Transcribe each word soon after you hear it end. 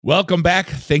Welcome back.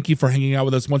 Thank you for hanging out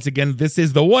with us once again. This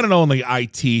is the one and only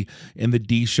IT in the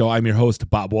D Show. I'm your host,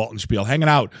 Bob Waltenspiel. Hanging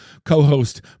out,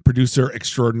 co-host, producer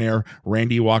extraordinaire,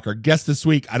 Randy Walker. Guest this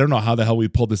week, I don't know how the hell we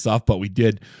pulled this off, but we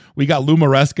did. We got Lou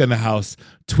Maresca in the house.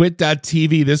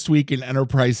 Twit.tv This Week in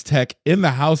Enterprise Tech in the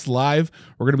house live.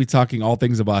 We're going to be talking all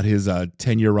things about his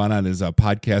 10-year run on his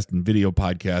podcast and video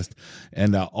podcast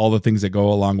and all the things that go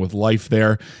along with life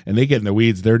there. And they get in the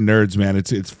weeds. They're nerds, man.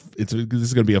 This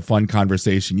is going to be a fun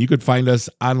conversation. You could find us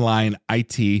online,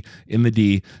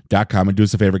 itinthed.com, and do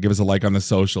us a favor, give us a like on the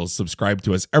socials, subscribe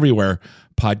to us everywhere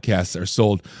podcasts are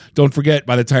sold. Don't forget,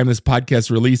 by the time this podcast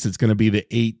releases, it's going to be the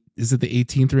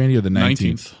 18th, Randy, or the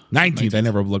 19th? 19th.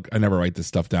 I never write this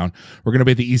stuff down. We're going to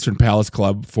be at the Eastern Palace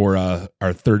Club for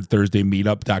our third Thursday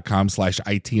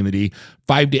meetup.com/IT in the D.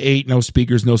 5 to 8, no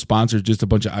speakers, no sponsors, just a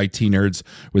bunch of IT nerds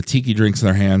with tiki drinks in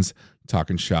their hands,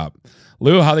 talking shop.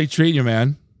 Lou, how they treat you,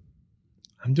 man?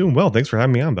 I'm doing well. Thanks for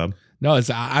having me on, Bob. No,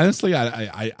 it's honestly,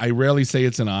 I rarely say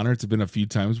it's an honor. It's been a few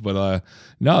times, but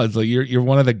no, it's like you're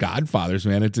one of the godfathers,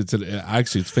 man. It's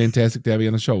fantastic to have you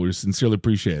on the show. We sincerely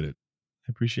appreciate it.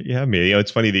 I appreciate you having me. You know, it's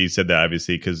funny that you said that,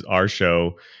 obviously, because our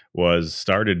show was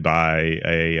started by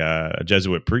a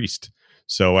Jesuit priest.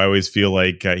 So I always feel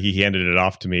like he handed it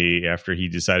off to me after he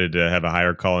decided to have a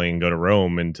higher calling and go to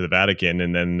Rome and to the Vatican.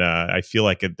 And then I feel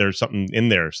like there's something in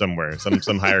there somewhere,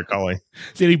 some higher calling.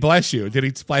 Did he bless you? Did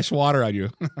he splash water on you?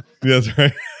 That's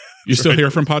right. You still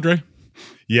hear from Padre?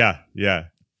 Yeah.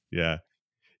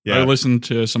 I listened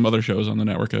to some other shows on the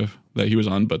network that he was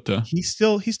on, but he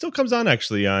still comes on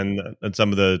actually on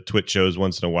some of the Twitch shows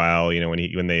once in a while. You know,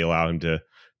 when they allow him to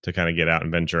kind of get out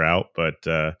and venture out,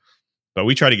 but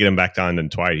we try to get him back on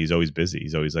and Twilight. He's always busy.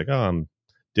 He's always like, oh, I'm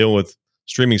dealing with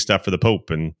streaming stuff for the Pope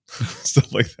and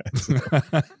stuff like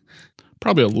that.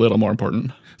 Probably a little more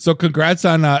important. So congrats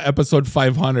on episode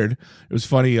 500. It was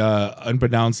funny,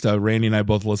 unbeknownst, Randy and I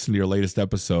both listened to your latest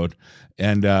episode.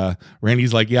 And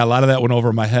Randy's like, yeah, a lot of that went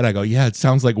over my head. I go, yeah, it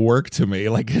sounds like work to me.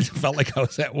 Like it felt like I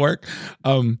was at work.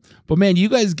 But man, you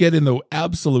guys get in the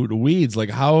absolute weeds. Like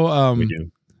how... we do.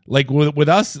 Like with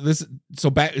us,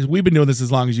 we've been doing this as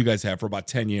long as you guys have, for about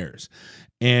 10 years.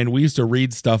 And we used to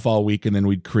read stuff all week, and then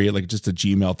we'd create like just a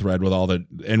Gmail thread with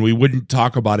and we wouldn't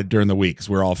talk about it during the week because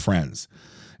we're all friends.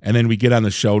 And then we get on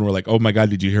the show and we're like, oh my God,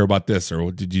 did you hear about this? Or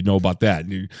did you know about that?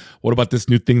 And what about this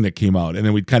new thing that came out? And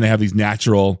then we'd kind of have these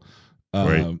natural,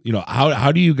 right. You know,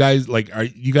 how do you guys, like, are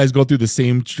you guys go through the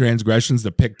same transgressions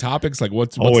to pick topics? Like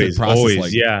what's the process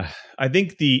like? Yeah. I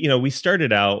think we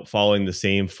started out following the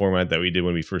same format that we did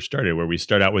when we first started, where we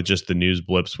start out with just the news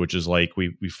blips, which is like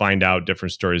we find out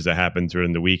different stories that happen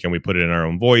during the week and we put it in our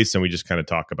own voice and we just kind of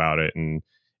talk about it. And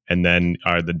then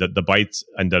the bites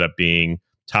ended up being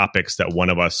topics that one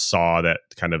of us saw that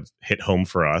kind of hit home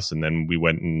for us. And then we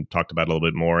went and talked about it a little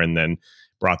bit more and then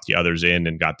brought the others in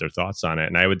and got their thoughts on it.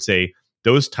 And I would say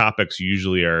those topics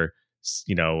usually are,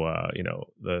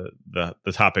 the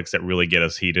topics that really get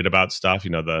us heated about stuff,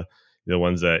 the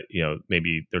ones that,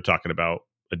 maybe they're talking about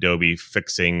Adobe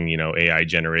fixing, AI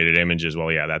generated images.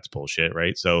 Well, yeah, that's bullshit.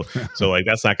 Right. So like,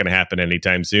 that's not going to happen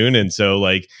anytime soon. And so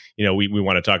like, we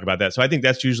want to talk about that. So I think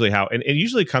that's usually how, and it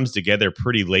usually comes together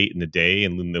pretty late in the day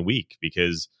and in the week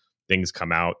because things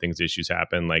come out, issues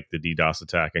happen, like the DDoS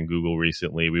attack on Google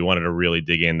recently. We wanted to really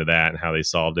dig into that and how they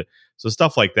solved it. So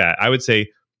stuff like that. I would say,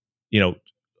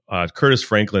 Curtis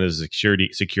Franklin is a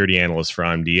security analyst for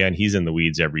AMD, and he's in the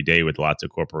weeds every day with lots of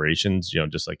corporations,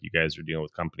 just like you guys are dealing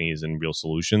with companies and real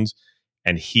solutions.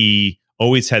 And he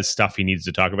always has stuff he needs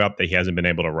to talk about that he hasn't been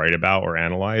able to write about or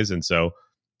analyze. And so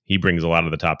he brings a lot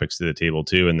of the topics to the table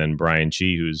too. And then Brian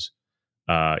Chi, who's,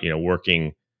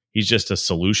 working, he's just a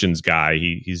solutions guy.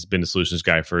 He's been a solutions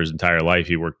guy for his entire life.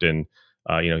 He worked in,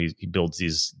 he builds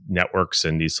these networks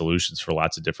and these solutions for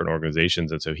lots of different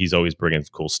organizations. And so he's always bringing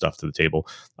cool stuff to the table.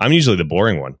 I'm usually the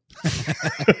boring one.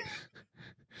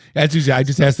 That's usually, I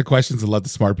just ask the questions and let the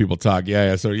smart people talk.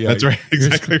 Yeah. So yeah, that's right.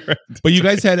 Exactly right. But you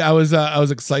guys had, I was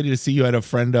excited to see you had a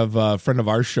friend of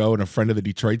our show and a friend of the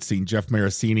Detroit scene, Jeff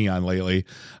Marasini, on lately.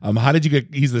 How did you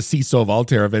get? He's the CISO of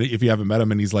Altair. If you haven't met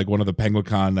him, and he's like one of the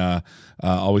PenguinCon,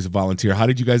 always a volunteer. How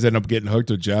did you guys end up getting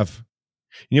hooked with Jeff?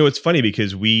 It's funny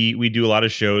because we do a lot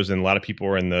of shows and a lot of people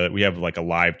are we have like a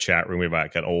live chat room. We have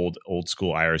like an old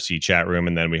school IRC chat room.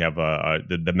 And then we have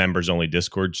the members only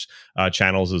Discord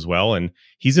channels as well. And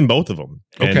he's in both of them.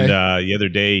 Okay. And the other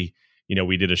day,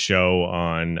 we did a show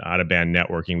on out of band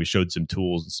networking. We showed some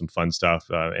tools and some fun stuff.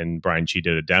 And Brian Chi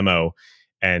did a demo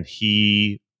and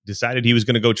he decided he was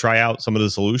going to go try out some of the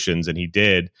solutions. And he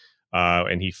did.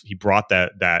 And he brought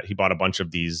that he bought a bunch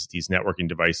of these networking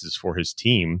devices for his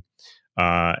team.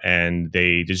 and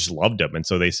they just loved him. And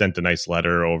so they sent a nice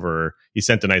letter over. He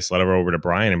sent a nice letter over to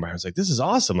Brian, and Brian was like, "This is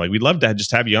awesome! Like, we'd love to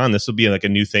just have you on. This will be like a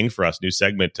new thing for us, new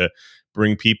segment to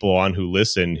bring people on who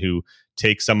listen, who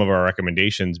take some of our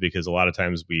recommendations, because a lot of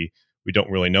times we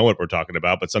don't really know what we're talking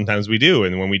about, but sometimes we do.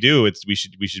 And when we do, we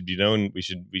should be known. We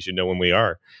should know when we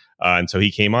are." And so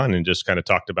he came on and just kind of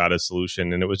talked about his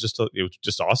solution, and it was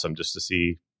just awesome just to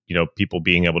see, people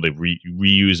being able to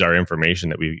reuse our information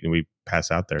that we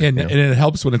pass out there. And it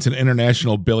helps when it's an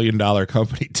international billion-dollar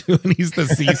company too, and he's the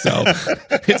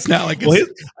CISO. It's not like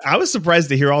I was surprised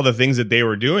to hear all the things that they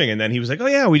were doing, and then he was like, "Oh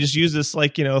yeah, we just use this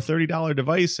 $30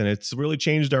 device, and it's really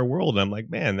changed our world." And I'm like,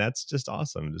 "Man, that's just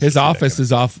awesome." His office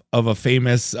is off of a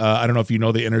famous, I don't know if you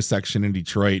know the intersection in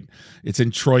Detroit. It's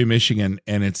in Troy, Michigan,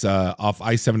 and it's off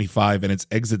I-75, and it's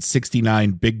exit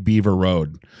 69 Big Beaver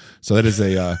Road. So that is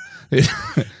a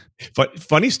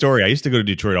funny story. I used to go to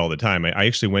Detroit all the time. I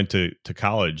actually went to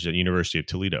college at University of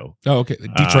Toledo. Oh, okay.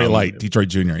 Detroit Light, Detroit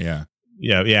Junior, yeah.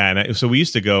 Yeah. And so we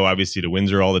used to go, obviously, to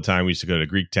Windsor all the time. We used to go to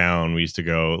Greektown. We used to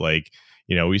go,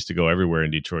 we used to go everywhere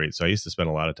in Detroit. So I used to spend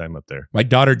a lot of time up there. My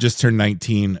daughter just turned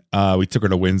 19. We took her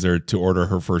to Windsor to order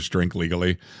her first drink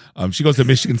legally. She goes to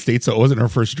Michigan State, so it wasn't her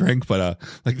first drink, but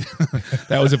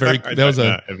that was a very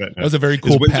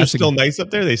cool. Is Windsor passing. Still nice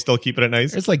up there? They still keep it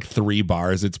nice. It's like 3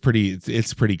 bars. It's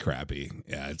pretty crappy.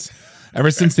 Yeah, it's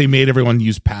ever since they made everyone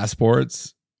use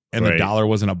passports. And the dollar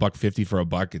wasn't $1.50 for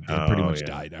 $1. It pretty much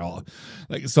died.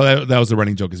 So that was the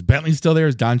running joke. Is Bentley still there?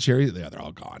 Is Don Cherry? Yeah, they're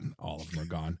all gone. All of them are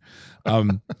gone.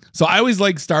 So I always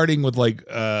like starting with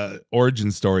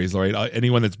origin stories, right?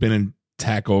 Anyone that's been in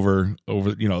tech over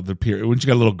the period, when you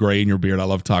got a little gray in your beard, I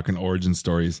love talking origin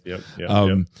stories. Yep.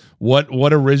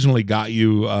 What originally got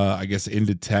you, I guess,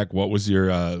 into tech? What was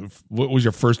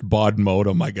your first baud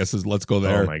modem? I guess let's go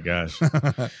there. Oh my gosh.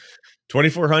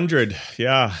 2400.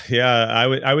 Yeah.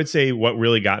 I would say what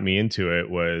really got me into it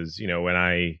was, when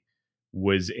I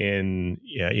was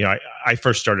I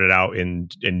first started out in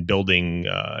building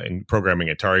and programming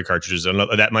Atari cartridges. And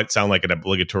that might sound like an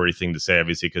obligatory thing to say,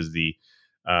 obviously, because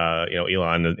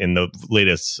Elon in the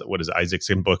latest,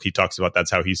 Isaacson book, he talks about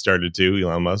that's how he started too,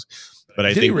 Elon Musk. But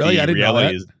I think really? I didn't know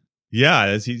that.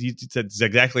 He said it's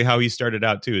exactly how he started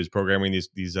out too, is programming these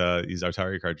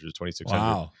Atari cartridges, 2600.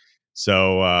 Wow.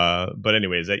 So, but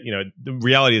anyways, the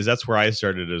reality is that's where I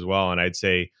started as well. And I'd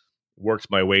say worked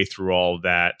my way through all of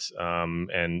that,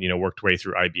 and worked way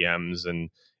through IBMs and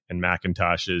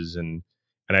Macintoshes, and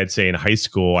I'd say in high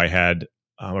school I had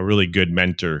a really good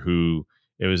mentor who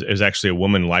it was actually a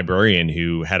woman librarian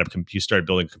who started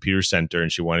building a computer center, and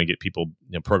she wanted to get people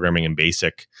programming in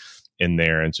BASIC in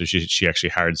there, and so she actually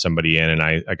hired somebody in, and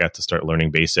I got to start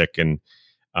learning BASIC, and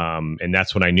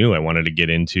that's when I knew I wanted to get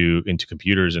into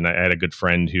computers. And I had a good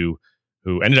friend who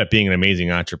ended up being an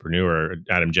amazing entrepreneur,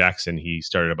 Adam Jackson. He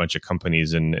started a bunch of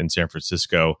companies in San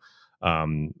Francisco.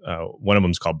 One of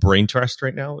them is called Brain Trust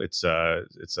right now. It's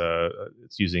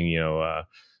using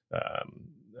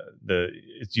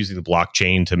it's using the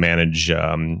blockchain to manage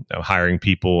hiring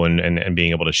people and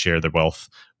being able to share their wealth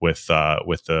with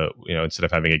the instead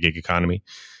of having a gig economy.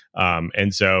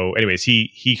 And so anyways,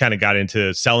 he kind of got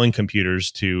into selling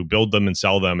computers to build them and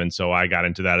sell them. And so I got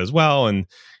into that as well. And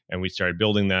we started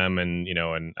building them, and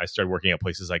I started working at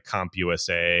places like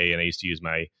CompUSA, and I used to use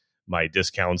my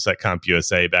discounts at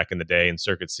CompUSA back in the day in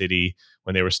Circuit City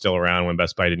when they were still around, when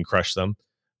Best Buy didn't crush them.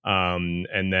 And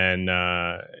then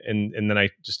I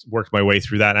just worked my way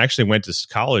through that. And I actually went to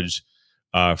college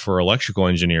for electrical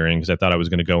engineering because I thought I was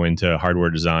going to go into hardware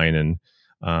design.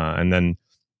 And then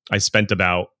I spent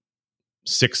about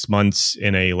 6 months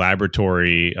in a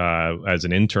laboratory as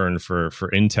an intern for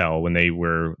Intel when they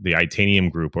were the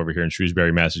Itanium group over here in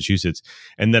Shrewsbury, Massachusetts.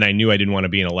 And then I knew I didn't want to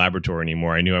be in a laboratory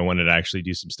anymore. I knew I wanted to actually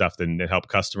do some stuff that help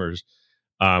customers.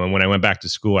 And when I went back to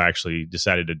school, I actually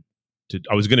decided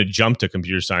I was going to jump to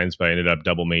computer science, but I ended up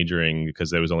double majoring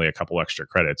because there was only a couple extra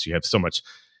credits. You have so much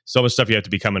stuff you have to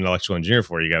become an electrical engineer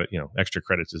for. You got, extra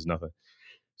credits is nothing.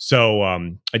 So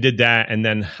I did that, and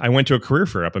then I went to a career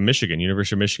fair up in Michigan,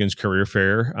 University of Michigan's career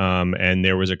fair, and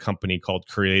there was a company called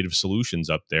Creative Solutions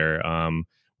up there,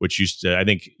 which used to, I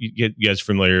think you guys are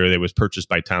familiar, it was purchased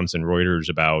by Thomson Reuters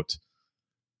about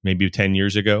maybe 10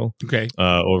 years ago. Okay,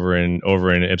 over in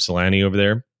Ypsilanti over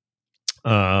there,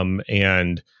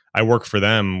 and I worked for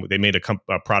them. They made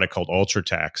a product called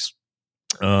UltraTax,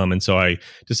 and so I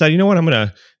decided, I'm going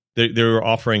to. They were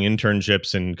offering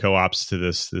internships and co-ops to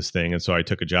this thing, and so I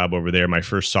took a job over there, my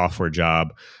first software job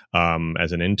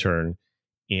as an intern.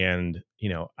 And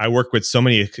I work with so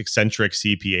many eccentric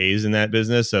CPAs in that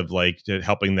business of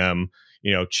helping them.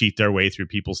 cheat their way through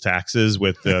people's taxes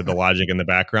with the logic in the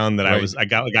background that Right. I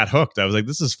got hooked. I was like,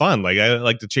 this is fun. Like, I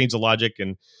like to change the logic,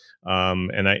 and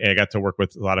I got to work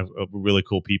with a lot of really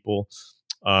cool people.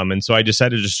 And so I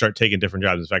decided to just start taking different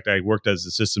jobs. In fact, I worked as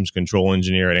a systems control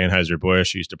engineer at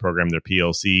Anheuser-Busch. I used to program their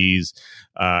PLCs.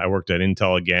 I worked at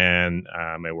Intel again.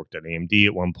 I worked at AMD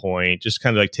at one point, just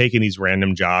kind of like taking these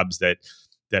random jobs that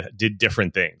did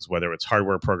different things, whether it's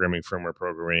hardware programming, firmware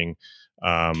programming,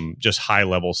 just high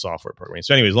level software programming.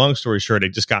 So anyways, long story short,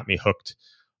 it just got me hooked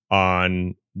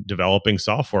on developing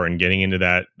software and getting into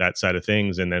that side of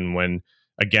things. And then when,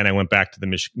 again, I went back to the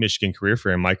Michigan Career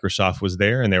Fair, and Microsoft was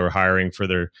there, and they were hiring for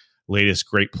their latest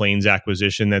Great Plains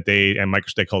acquisition they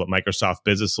called it Microsoft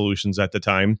Business Solutions at the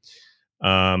time.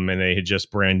 And they had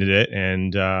just branded it.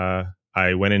 And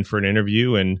I went in for an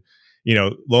interview, and,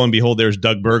 lo and behold, there's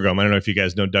Doug Burgum. I don't know if you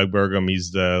guys know Doug Burgum.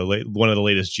 He's one of the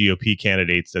latest GOP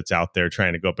candidates that's out there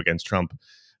trying to go up against Trump.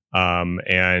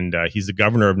 And he's the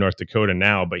governor of North Dakota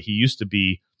now, but he used to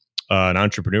be an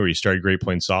entrepreneur. He started Great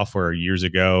Plains Software years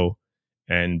ago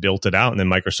and built it out, and then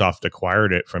Microsoft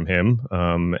acquired it from him.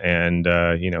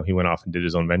 He went off and did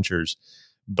his own ventures,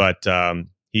 but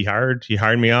he hired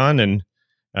me on, and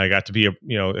I got to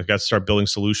I got to start building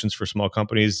solutions for small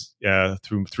companies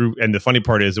through. And the funny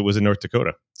part is, it was in North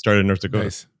Dakota. Started in North Dakota.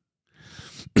 Nice.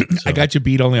 I got you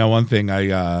beat only on one thing.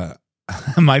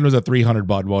 Mine was a 300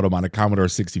 baud modem on a Commodore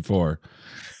 64.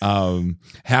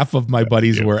 Half of my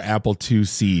buddies were Apple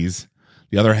IICs.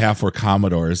 The other half were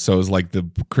Commodores, so it was like the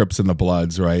Crips and the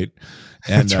Bloods, right?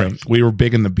 And right. We were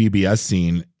big in the BBS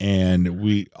scene, and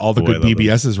all the good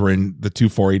BBSs were in the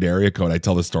 248 area code. I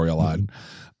tell the story a lot.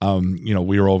 Mm-hmm.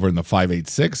 We were over in the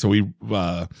 586, so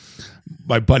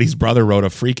my buddy's brother wrote a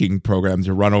freaking program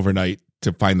to run overnight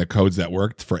to find the codes that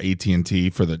worked for AT&T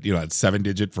for the that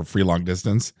 7-digit for free long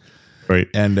distance, right?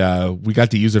 And we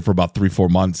got to use it for about 3-4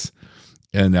 months.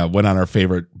 And went on our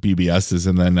favorite BBSs,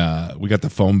 and then we got the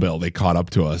phone bill. They caught up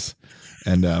to us,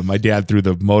 and my dad threw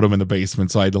the modem in the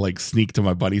basement, so I had to sneak to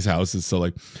my buddy's houses. So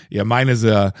mine has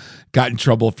got in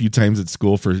trouble a few times at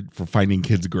school for finding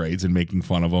kids' grades and making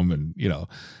fun of them, and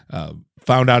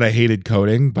found out I hated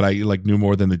coding, but I knew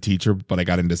more than the teacher. But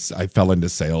I fell into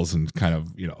sales and kind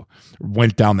of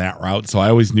went down that route. So I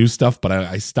always knew stuff, but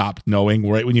I stopped knowing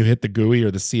right when you hit the GUI or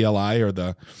the CLI or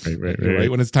the right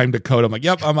when it's time to code. I'm like,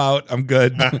 yep, I'm out, I'm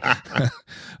good. But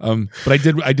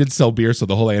I did sell beer, so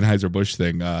the whole Anheuser-Busch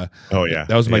thing. Oh yeah,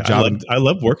 that was my job. I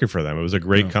loved working for them. It was a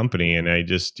great company, and I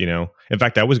just in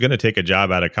fact, I was going to take a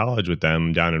job out of college with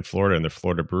them down in Florida in the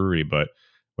Florida brewery, but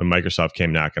when Microsoft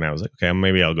came knocking, I was like, okay,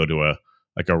 maybe I'll go to a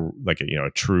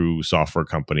true software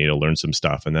company to learn some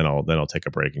stuff, and then I'll take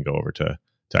a break and go over to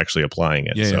actually applying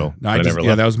it.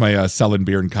 That was my selling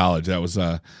beer in college. That was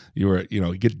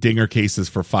you get Dinger cases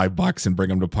for $5 and bring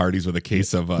them to parties with a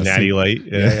case of Natty Light.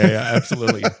 Yeah,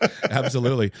 absolutely,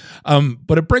 absolutely.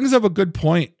 But it brings up a good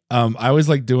point. I always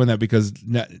like doing that because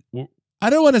I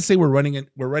don't want to say we're running it.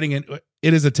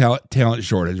 It is a talent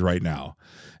shortage right now,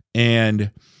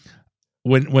 and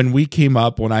when I came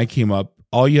up,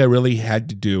 all you really had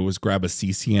to do was grab a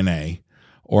CCNA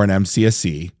or an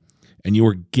MCSE, and you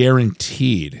were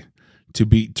guaranteed to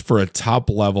be for a top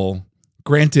level.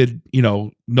 Granted,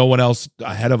 no one else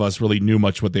ahead of us really knew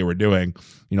much what they were doing.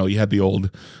 You had the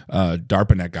old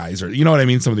DARPANET guys, or what I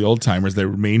mean, some of the old timers, they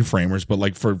were mainframers,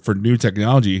 but for new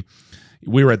technology,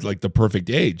 we were at the perfect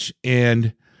age.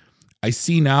 And I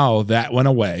see now that went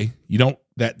away. You don't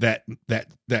that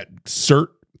cert.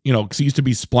 Because it used to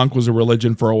be Splunk was a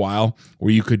religion for a while,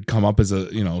 where you could come up as a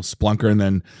Splunker, and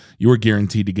then you were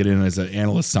guaranteed to get in as an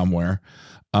analyst somewhere.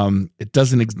 It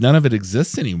doesn't. None of it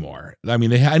exists anymore. I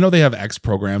mean, I know they have X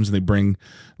programs, and they bring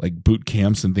boot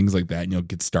camps and things like that, and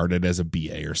get started as a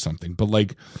BA or something. But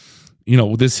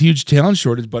this huge talent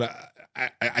shortage. But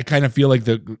I kind of feel like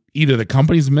either the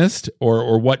company's missed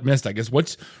or what missed. I guess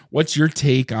what's your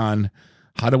take on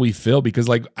how do we feel? Because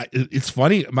it's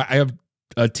funny. I have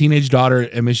a teenage daughter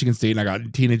at Michigan State, and I got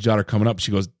a teenage daughter coming up.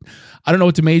 She goes, I don't know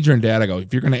what to major in, Dad. I go,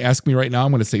 if you're going to ask me right now,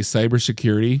 I'm going to say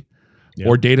cybersecurity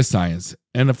or data science.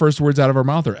 And the first words out of her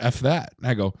mouth are F that. And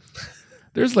I go,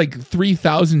 there's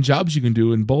 3,000 jobs you can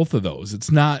do in both of those.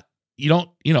 It's not, I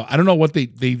don't know what they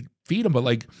feed them,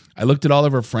 but I looked at all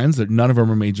of her friends that none of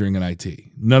them are majoring in IT.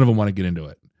 None of them want to get into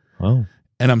it. Oh.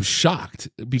 And I'm shocked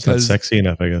because it's not sexy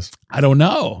enough, I guess. I don't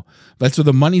know. That's where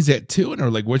the money's at too. And they're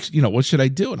like, what should I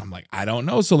do? And I'm like, I don't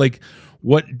know. So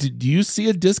what do you see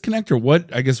a disconnect, or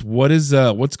what? I guess what is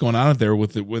what's going on out there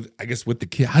with the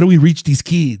kid? How do we reach these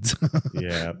kids?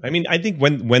 Yeah, I mean, I think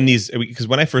when because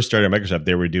when I first started at Microsoft,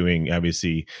 they were doing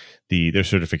obviously their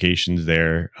certifications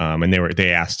there, and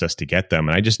they asked us to get them,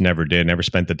 and I just never did, never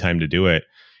spent the time to do it.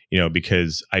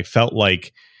 because I felt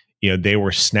like, they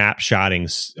were snapshotting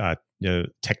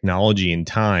technology in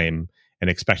time and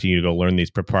expecting you to go learn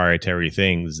these proprietary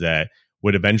things that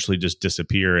would eventually just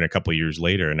disappear in a couple of years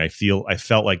later. And I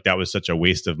felt like that was such a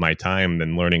waste of my time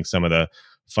than learning some of the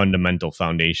fundamental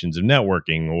foundations of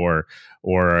networking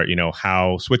or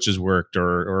how switches worked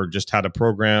or just how to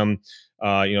program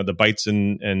the bytes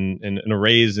and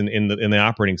arrays in the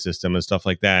operating system and stuff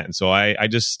like that. And so I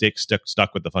just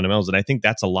stuck with the fundamentals. And I think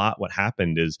that's a lot what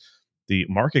happened is the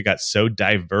market got so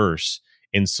diverse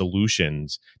in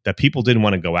solutions that people didn't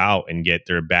want to go out and get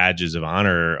their badges of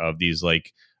honor of these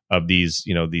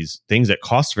these things that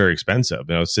cost very expensive.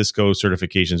 Cisco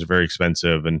certifications are very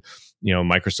expensive, and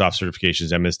Microsoft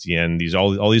certifications, MSDN,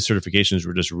 all these certifications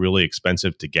were just really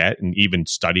expensive to get and even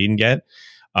study and get.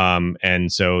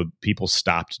 And so people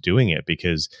stopped doing it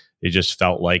because it just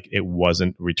felt like it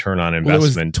wasn't return on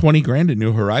investment. Well, it was $20,000 in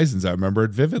New Horizons. I remember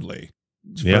it vividly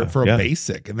for a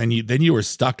basic. And then you were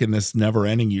stuck in this never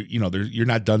ending, you're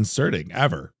not done certing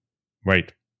ever.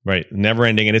 Right. Never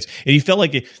ending. And you felt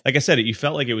like like I said, you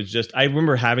felt like it was just, I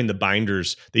remember having the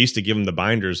binders. They used to give them the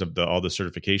binders of all the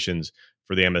certifications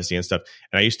for the MSD and stuff.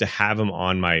 And I used to have them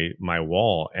on my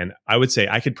wall. And I would say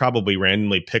I could probably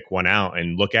randomly pick one out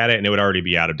and look at it and it would already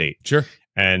be out of date. Sure.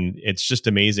 And it's just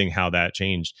amazing how that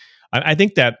changed. I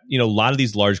think that, a lot of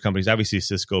these large companies, obviously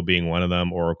Cisco being one of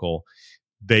them, Oracle,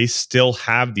 they still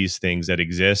have these things that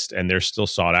exist and they're still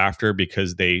sought after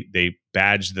because they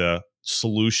badge the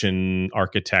solution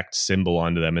architect symbol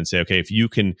onto them and say, okay, if you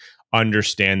can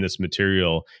understand this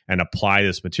material and apply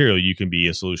this material, you can be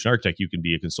a solution architect, you can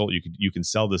be a consultant, you can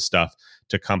sell this stuff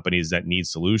to companies that need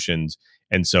solutions.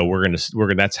 And so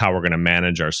that's how we're gonna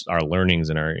manage our learnings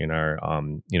and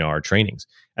our trainings.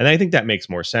 And I think that makes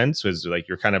more sense, is like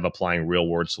you're kind of applying real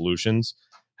world solutions.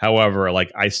 However,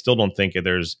 like I still don't think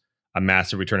there's a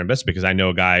massive return on investment, because I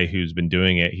know a guy who's been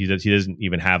doing it. He doesn't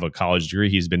even have a college degree.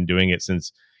 He's been doing it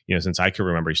since I can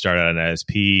remember. He started out as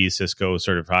SP, Cisco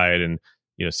certified, and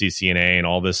CCNA and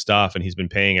all this stuff, and he's been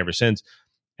paying ever since.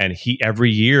 And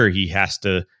every year he has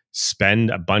to spend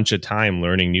a bunch of time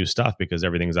learning new stuff because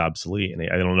everything's obsolete.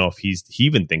 And I don't know if he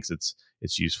even thinks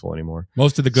it's useful anymore.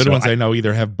 Most of the good ones I know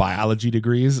either have biology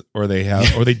degrees or they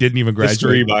didn't even graduate.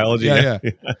 History, biology. Yeah.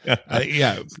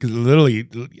 Because literally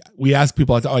we ask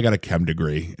people, I got a chem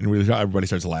degree, and everybody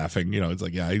starts laughing. It's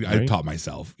like, I taught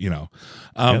myself,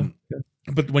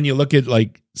 But when you look at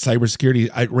like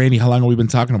cybersecurity, Randy, how long have we been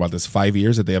talking about this? 5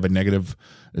 years that they have negative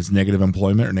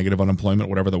employment or negative unemployment,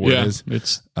 whatever the word is.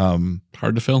 It's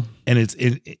hard to fill. And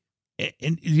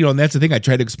and that's the thing I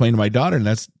try to explain to my daughter, and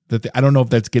that's I don't know if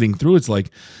that's getting through. It's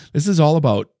like, this is all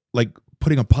about like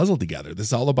putting a puzzle together. This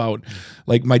is all about,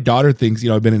 like, my daughter thinks,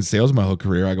 I've been in sales my whole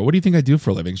career. I go, what do you think I do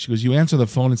for a living? She goes, you answer the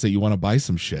phone and say you want to buy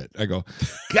some shit. I go,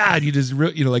 God, you just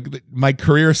like my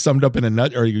career summed up in a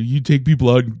nut. Or you take people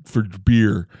out for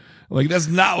beer. Like, that's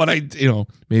not what I,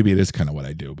 maybe it is kind of what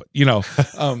I do, but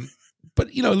but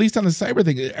at least on the cyber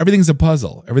thing, everything's a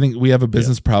puzzle. We have a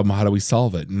business problem. How do we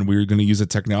solve it? And we're going to use a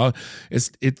technology.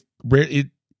 It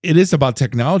is about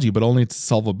technology, but only to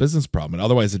solve a business problem. And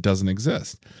otherwise it doesn't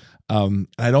exist.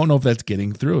 I don't know if that's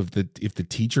getting through. If the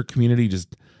teacher community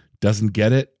just doesn't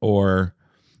get it, or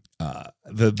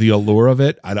the allure of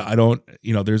it, I don't.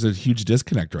 There's a huge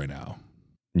disconnect right now.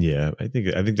 Yeah, I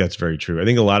think that's very true. I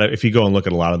think if you go and look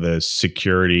at a lot of the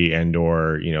security and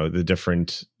or the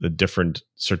different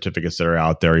certificates that are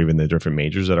out there, even the different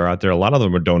majors that are out there, a lot of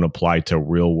them don't apply to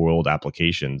real world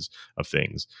applications of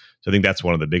things. So I think that's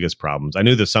one of the biggest problems. I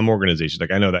knew that some organizations,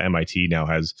 like I know that MIT now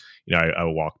has, I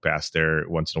walk past there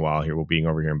once in a while here, being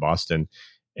over here in Boston,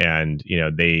 and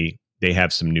they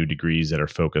have some new degrees that are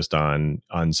focused on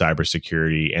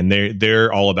cybersecurity, and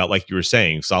they're all about, like you were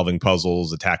saying, solving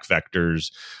puzzles, attack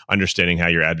vectors, understanding how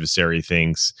your adversary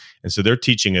thinks, and so they're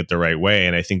teaching it the right way.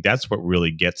 And I think that's what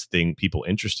really gets people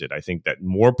interested. I think that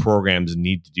more programs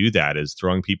need to do that, is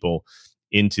throwing people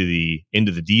into the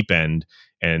deep end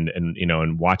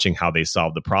and watching how they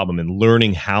solve the problem and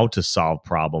learning how to solve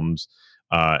problems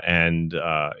and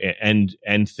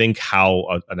think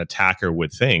how an attacker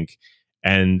would think.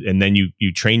 And then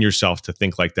you train yourself to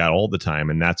think like that all the time,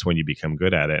 and that's when you become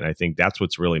good at it. And I think that's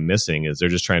what's really missing, is they're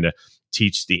just trying to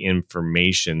teach the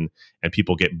information, and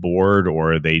people get bored,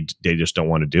 or they just don't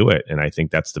want to do it. And I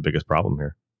think that's the biggest problem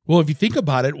here. Well, if you think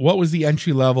about it, what was the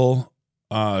entry level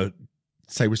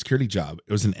cybersecurity job?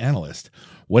 It was an analyst.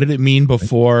 What did it mean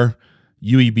before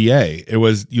UEBA? It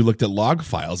was, you looked at log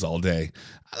files all day.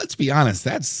 Let's be honest,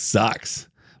 that sucks.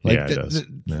 Like, yeah, it does.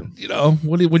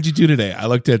 What'd you do today? I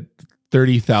looked at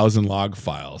 30,000 log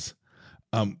files.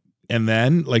 And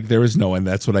then like there was no, and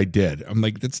that's what I did. I'm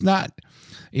like, that's not,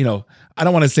 I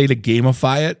don't want to say to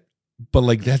gamify it, but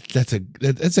like that's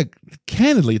a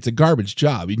candidly, it's a garbage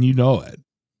job, and you know it.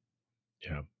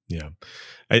 Yeah.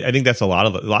 I think that's a lot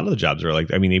of the jobs are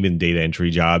like, I mean, even data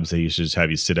entry jobs, they used to just have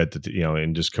you sit at the,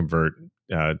 and just convert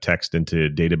text into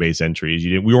database entries.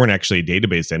 We weren't actually a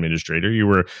database administrator. You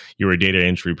were a data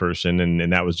entry person,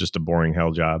 and that was just a boring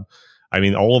hell job. I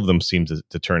mean, all of them seem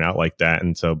to turn out like that.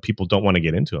 And so people don't want to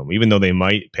get into them, even though they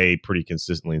might pay pretty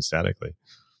consistently and statically.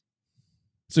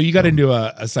 So you got into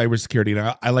a cybersecurity,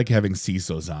 and I like having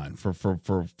CISOs on for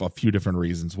a few different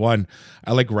reasons. One,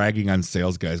 I like ragging on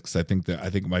sales guys because I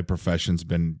think my profession's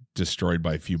been destroyed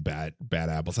by a few bad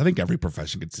apples. I think every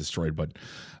profession gets destroyed, but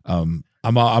I'm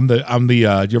the do you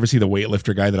ever see the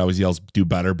weightlifter guy that always yells "do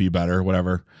better, be better,"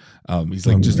 whatever? He's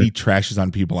like he trashes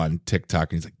on people on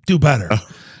TikTok, and he's like, "Do better."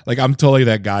 Like I'm totally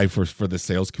that guy for the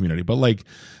sales community, but like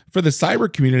for the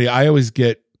cyber community, I always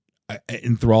get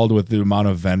enthralled with the amount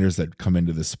of vendors that come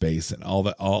into the space and all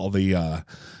the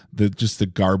just the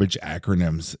garbage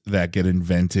acronyms that get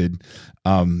invented.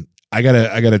 I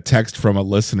got a text from a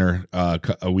listener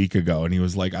a week ago, and he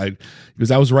was like, I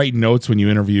was writing notes when you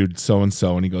interviewed so and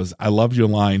so, and he goes, I loved your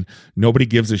line, nobody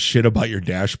gives a shit about your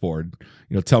dashboard.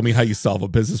 Tell me how you solve a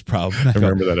business problem. I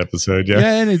remember that episode. Yeah,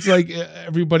 and it's like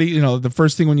everybody, the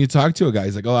first thing when you talk to a guy,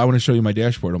 he's like, oh, I want to show you my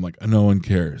dashboard. I'm like, no one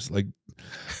cares. Like,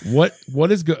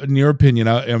 what is good in your opinion?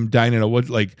 I'm dying to know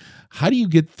how do you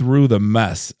get through the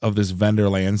mess of this vendor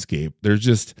landscape? There's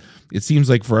just, it seems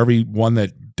like for every one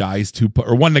that dies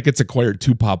or one that gets acquired,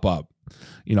 two pop up.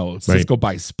 Cisco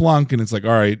buys Splunk, and it's like, all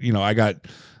right, I got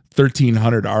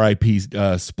 1,300 RIP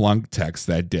Splunk texts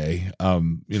that day.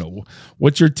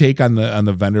 What's your take on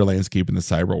the vendor landscape in the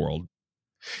cyber world?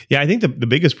 Yeah, I think the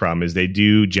biggest problem is they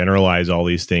do generalize all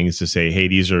these things to say, hey,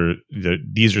 these are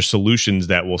solutions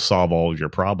that will solve all of your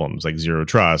problems, like zero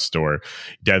trust or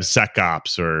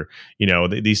DevSecOps or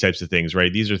these types of things,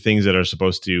 right? These are things that are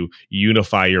supposed to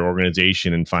unify your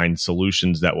organization and find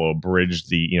solutions that will bridge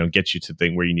the get you to the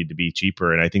thing where you need to be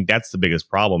cheaper. And I think that's the biggest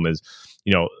problem is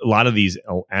a lot of these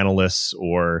analysts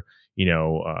or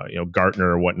Gartner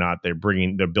or whatnot, they're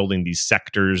building these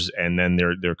sectors, and then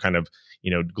they're kind of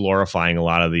glorifying a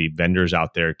lot of the vendors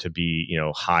out there to be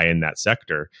high in that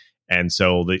sector. And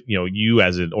so that you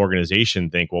as an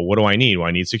organization think, well, what do I need? Well,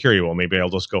 I need security. Well, maybe I'll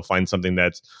just go find something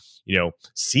that's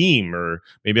SIEM, or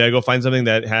maybe I go find something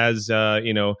that has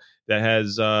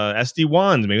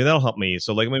SD-WANs. Maybe that'll help me.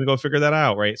 So maybe go figure that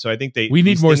out, right? So I think we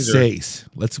need more SACE.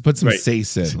 Let's put some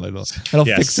SACE in. That'll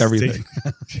fix everything.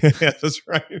 Yeah, that's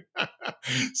right.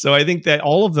 So I think that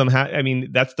all of them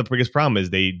that's the biggest problem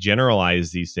is they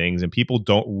generalize these things, and people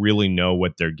don't really know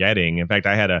what they're getting. In fact,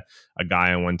 I had a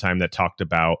guy on one time that talked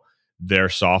about their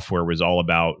software was all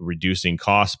about reducing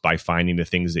costs by finding the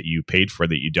things that you paid for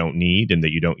that you don't need and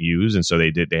that you don't use. And so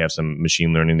they have some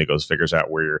machine learning that figures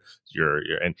out where you're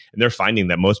and they're finding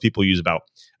that most people use about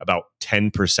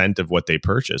 10% of what they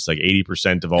purchase, like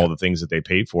 80% of all the things that they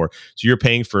paid for. So you're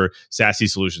paying for SASE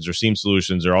solutions or SIEM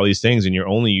solutions or all these things, and you're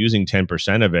only using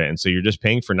 10% of it. And so you're just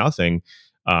paying for nothing.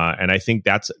 And I think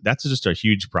that's just a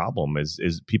huge problem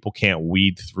is people can't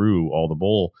weed through all the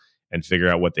bull and figure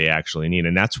out what they actually need.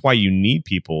 And that's why you need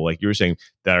people, like you were saying,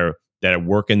 that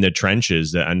work in the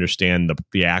trenches, that understand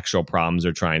the actual problems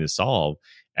they're trying to solve,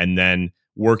 and then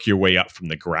work your way up from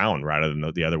the ground rather than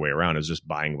the other way around, is just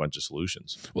buying a bunch of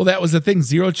solutions. Well, that was the thing.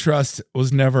 Zero Trust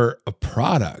was never a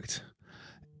product.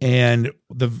 And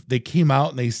they came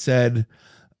out and they said,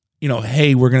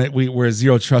 hey, we're a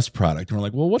zero trust product. And we're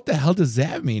like, well, what the hell does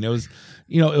that mean? It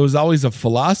was always a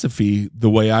philosophy the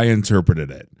way I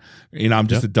interpreted it. I'm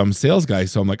just a dumb sales guy.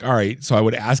 So I'm like, all right. So I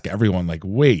would ask everyone, like,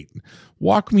 wait,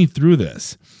 walk me through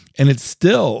this. And it's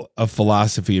still a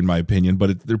philosophy, in my opinion,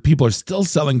 but people are still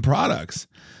selling products.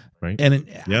 Right. And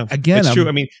again, it's true.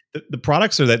 I mean, the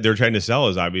products that they're trying to sell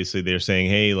is obviously they're saying,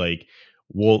 hey,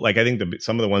 I think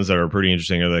some of the ones that are pretty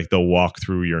interesting are they'll walk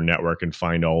through your network and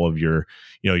find all of your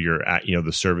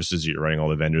the services that you're running, all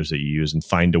the vendors that you use, and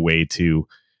find a way to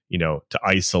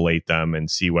isolate them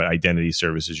and see what identity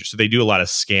services so they do a lot of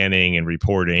scanning and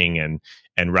reporting and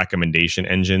recommendation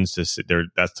engines to sit there.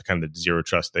 That's the kind of the zero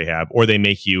trust they have. Or they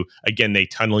make you, again, they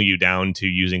tunnel you down to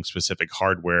using specific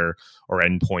hardware or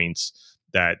endpoints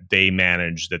that they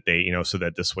manage, that they, so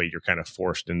that this way you're kind of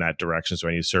forced in that direction. So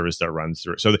any service that runs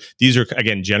through it. So these are,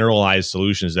 again, generalized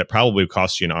solutions that probably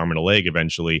cost you an arm and a leg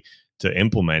eventually to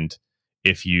implement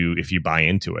if you buy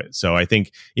into it. So I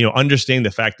think, understanding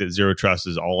the fact that zero trust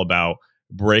is all about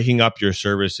breaking up your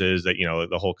services, that,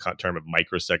 the whole term of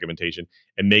micro-segmentation,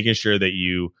 and making sure that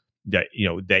you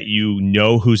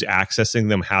know who's accessing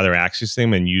them, how they're accessing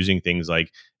them, and using things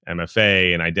like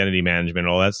MFA and identity management and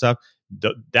all that stuff,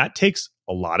 that takes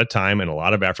a lot of time and a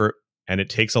lot of effort. And it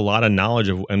takes a lot of knowledge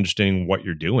of understanding what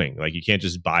you're doing. Like you can't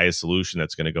just buy a solution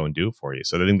that's going to go and do it for you.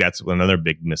 So I think that's another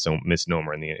big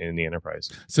misnomer in the enterprise.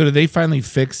 So did they finally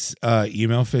fix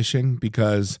email phishing?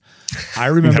 Because I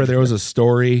remember there was a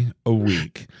story a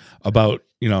week about,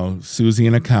 Susie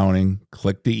in accounting,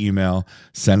 click the email,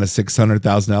 send a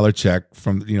 $600,000 check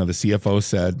from, the CFO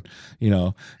said,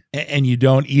 and you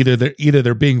don't either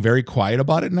they're being very quiet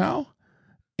about it now.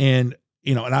 And,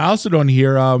 and I also don't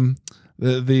hear,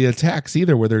 the attacks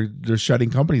either, where they're shutting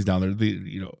companies down.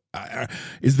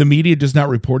 Is the media just not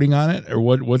reporting on it, or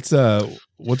what's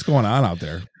going on out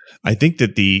there? I think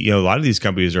that a lot of these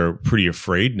companies are pretty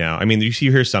afraid now. I mean, you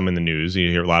hear some in the news.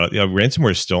 You hear a lot of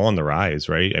ransomware is still on the rise,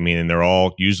 right? I mean, and they're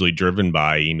all usually driven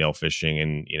by email phishing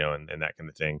and and that kind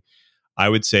of thing. I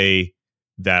would say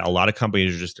that a lot of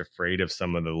companies are just afraid of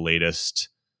some of the latest,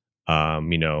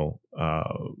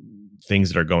 things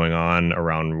that are going on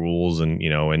around rules and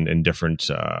and different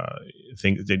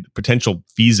things, the potential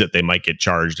fees that they might get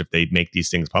charged if they make these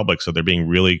things public. So they're being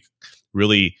really,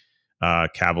 really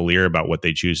cavalier about what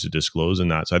they choose to disclose and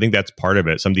not. So I think that's part of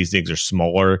it. Some of these things are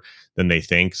smaller than they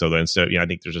think. So then, I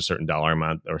think there's a certain dollar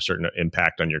amount or a certain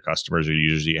impact on your customers or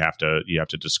users you have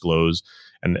to disclose.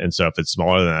 And so if it's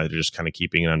smaller than that, they're just kind of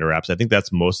keeping it under wraps. I think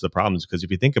that's most of the problems, because if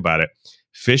you think about it,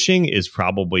 phishing is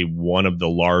probably one of the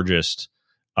largest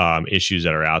issues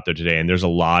that are out there today. And there's a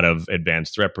lot of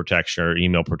advanced threat protection or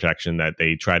email protection that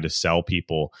they try to sell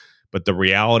people. But the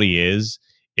reality is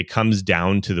it comes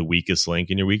down to the weakest link,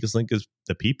 and your weakest link is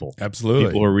the people. Absolutely.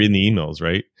 People are reading the emails,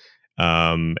 right?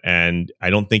 And I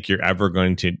don't think you're ever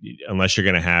going to, unless you're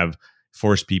going to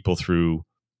force people through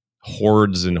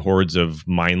hordes and hordes of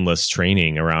mindless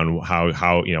training around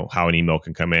how an email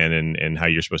can come in and how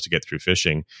you're supposed to get through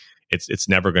phishing. It's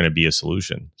never going to be a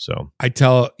solution. So I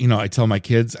tell my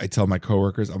kids, I tell my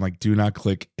coworkers, I'm like, do not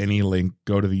click any link,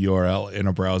 go to the URL in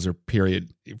a browser,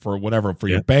 period, for whatever, for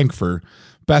your bank, for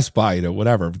Best Buy, to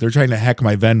whatever. If they're trying to hack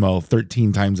my Venmo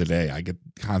 13 times a day, I get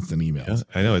constant emails.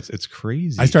 Yeah, I know, it's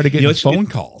crazy. I started getting phone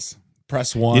calls.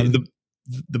 Press one.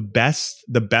 The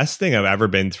best thing I've ever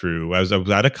been through, I was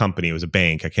at a company, it was a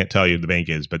bank. I can't tell you who the bank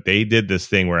is, but they did this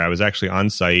thing where I was actually on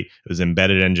site. It was an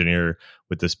embedded engineer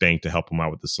with this bank to help them out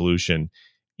with the solution.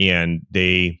 And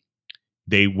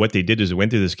what they did is they went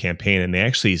through this campaign and they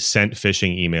actually sent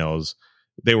phishing emails.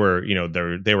 They were,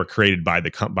 they were created by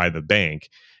the bank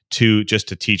to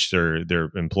teach their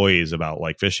employees about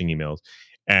like phishing emails.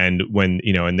 And when,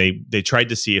 and they tried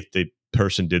to see if the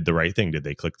person did the right thing. Did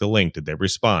they click the link? Did they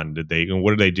respond? What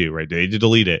did they do? Right? Did they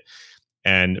delete it?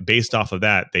 And based off of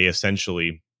that, they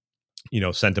essentially,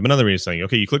 sent them another email saying,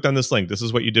 okay, you clicked on this link. This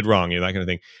is what you did wrong. That kind of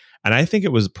thing. And I think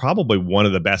it was probably one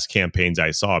of the best campaigns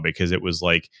I saw, because it was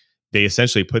like, they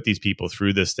essentially put these people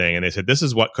through this thing and they said, this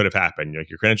is what could have happened. Like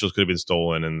your credentials could have been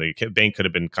stolen and the bank could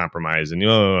have been compromised. And,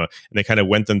 and they kind of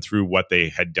went them through what they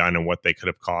had done and what they could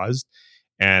have caused.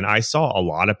 And I saw a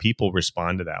lot of people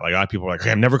respond to that. Like a lot of people were like,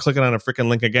 hey, I'm never clicking on a freaking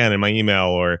link again in my email,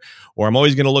 or I'm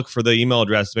always going to look for the email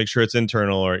address to make sure it's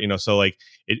internal, or, so like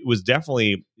it was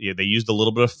definitely, they used a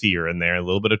little bit of fear in there, a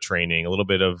little bit of training, a little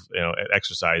bit of,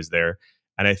 exercise there.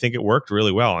 And I think it worked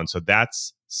really well. And so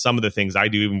that's some of the things I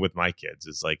do even with my kids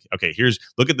is like, okay,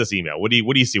 look at this email. What do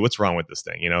you see? What's wrong with this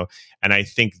thing? And I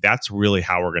think that's really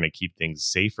how we're going to keep things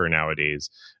safer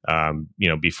nowadays,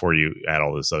 before you add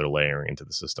all this other layering into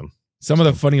the system. Some of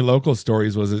the funny local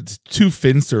stories was it's two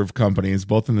FinServe companies,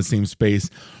 both in the same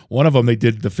space. One of them, they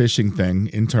did the phishing thing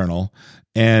internal,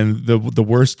 and the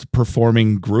worst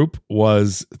performing group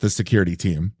was the security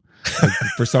team. Like,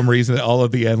 for some reason, all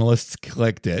of the analysts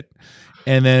clicked it.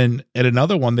 And then at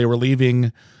another one, they were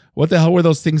leaving, what the hell were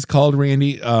those things called,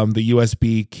 Randy? The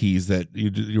USB keys that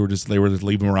they were just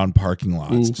leaving around parking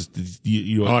lots. Ooh. Just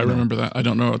I remember that. I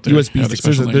don't know what USB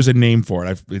sticks. There's a name for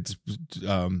it.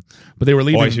 But they were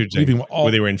leaving.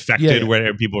 Where they were infected,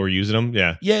 where people were using them.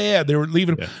 Yeah. They were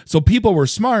leaving. Yeah. So people were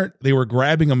smart. They were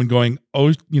grabbing them and going,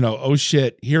 oh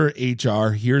shit, here HR,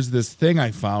 here's this thing I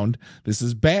found. This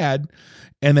is bad.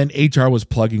 And then HR was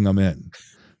plugging them in.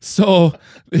 So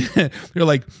they're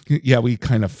like, yeah, we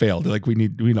kind of failed. They're like, we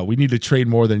need to train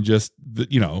more than just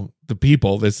the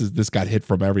people. This got hit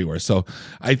from everywhere. So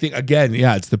I think, again,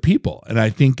 it's the people. And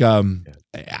I think, I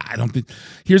don't think,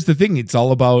 here's the thing. It's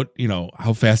all about,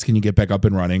 how fast can you get back up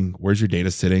and running? Where's your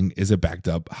data sitting? Is it backed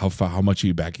up? How much are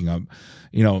you backing up?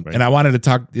 Right. And I wanted to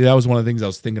talk, that was one of the things I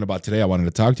was thinking about today. I wanted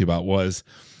to talk to you about was,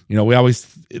 we always,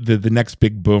 the next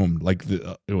big boom, like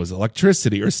it was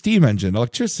electricity or steam engine,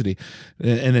 electricity.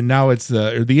 And then now it's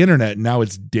the internet. Now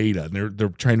it's data. And they're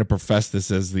trying to profess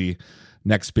this as the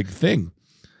next big thing.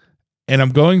 And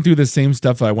I'm going through the same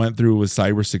stuff I went through with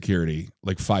cybersecurity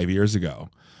like 5 years ago,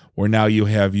 where now you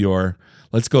have your,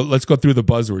 let's go through the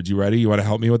buzzwords. You ready? You want to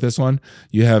help me with this one?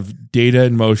 You have data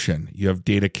in motion. You have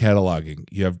data cataloging.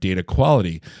 You have data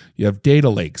quality. You have data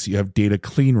lakes. You have data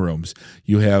clean rooms.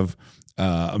 You have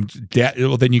then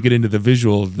you get into the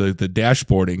visual, the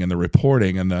dashboarding and the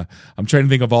reporting and I'm trying to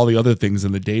think of all the other things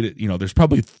in the data. There's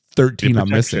probably 13 I'm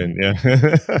missing.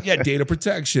 Yeah, data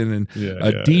protection and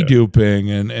deduping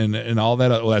and all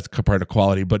that. Well, that's part of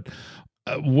quality, but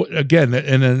again,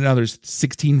 and then now there's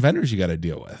 16 vendors you got to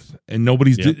deal with, and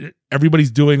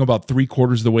everybody's doing about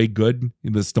 3/4 of the way good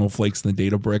in the Snowflakes and the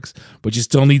Databricks, but you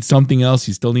still need something else.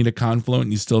 You still need a Confluent,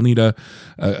 and you still need a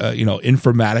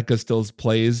Informatica still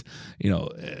plays.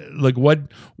 Like what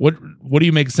do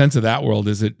you make sense of that world?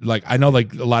 Is it like, I know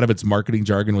like a lot of it's marketing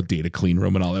jargon with data clean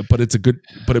room and all that,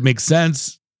 but it makes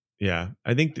sense. Yeah,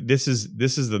 I think this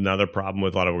is another problem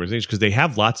with a lot of organizations, because they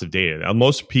have lots of data.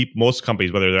 Most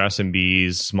companies, whether they're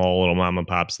SMBs, small little mom and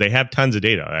pops, they have tons of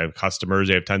data. I have customers,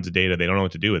 they have tons of data. They don't know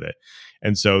what to do with it,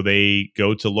 and so they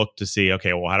go to look to see,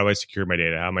 okay, well, how do I secure my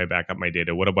data? How do I back up my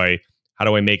data? How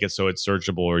do I make it so it's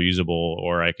searchable or usable,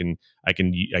 or I can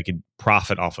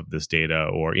profit off of this data,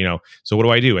 or so what do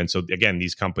I do? And so again,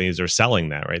 these companies are selling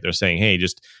that, right? They're saying, hey,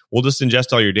 we'll just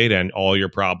ingest all your data and all your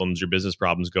problems, your business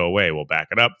problems go away. We'll back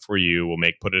it up for you. We'll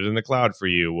put it in the cloud for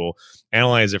you. We'll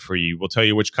analyze it for you. We'll tell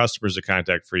you which customers to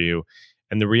contact for you.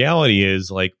 And the reality is,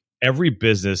 like, every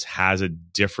business has a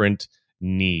different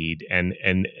need, and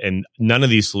none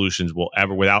of these solutions will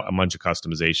ever, without a bunch of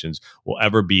customizations, will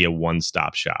ever be a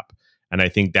one-stop shop. And I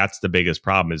think that's the biggest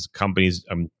problem, is companies,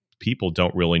 people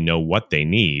don't really know what they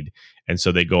need. And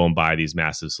so they go and buy these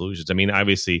massive solutions. I mean,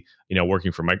 obviously,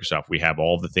 working for Microsoft, we have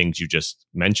all the things you just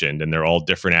mentioned, and they're all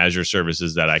different Azure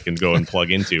services that I can go and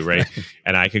plug into, right?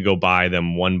 And I could go buy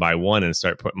them one by one and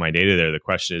start putting my data there. The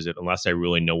question is, unless I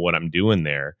really know what I'm doing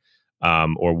there,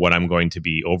 or what I'm going to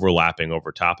be overlapping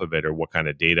over top of it, or what kind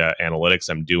of data analytics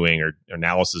I'm doing, or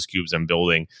analysis cubes I'm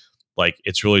building, like,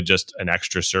 it's really just an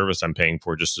extra service I'm paying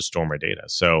for just to store my data.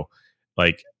 So,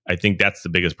 like, I think that's the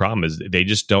biggest problem, is they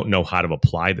just don't know how to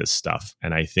apply this stuff.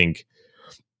 And I think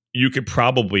you could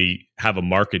probably have a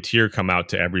marketeer come out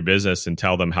to every business and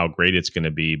tell them how great it's going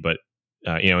to be, but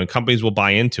and companies will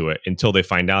buy into it until they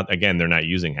find out, again, they're not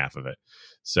using half of it.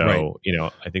 So,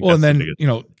 right. I think, well, that's and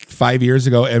then, 5 years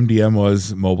ago, MDM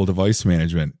was mobile device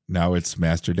management. Now it's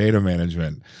master data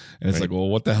management. And it's right. Like, well,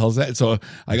 what the hell is that? So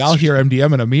like, I'll hear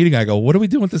MDM in a meeting. I go, what are we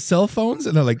doing with the cell phones?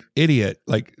 And they're like, idiot,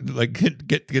 like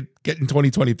get in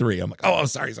 2023. I'm like, oh,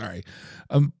 sorry.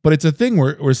 But it's a thing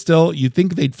where we're still, you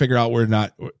think they'd figure out we're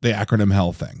not the acronym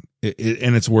hell thing.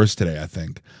 And it's worse today, I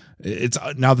think. It's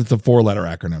now that the 4-letter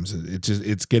acronyms,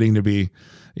 it's getting to be,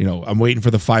 I'm waiting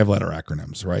for the 5-letter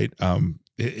acronyms, right?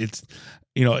 It's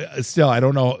still, I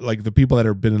don't know, like, the people that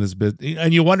have been in this business,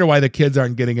 and you wonder why the kids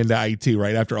aren't getting into IT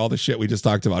right after all the shit we just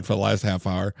talked about for the last half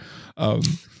hour.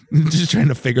 Just trying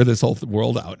to figure this whole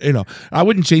world out. I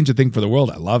wouldn't change a thing for the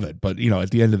world. I love it, but at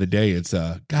the end of the day, it's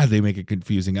God, they make it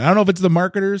confusing. And I don't know if it's the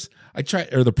marketers,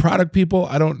 or the product people.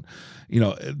 I don't.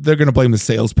 They're going to blame the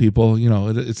salespeople.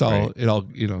 It's all, right.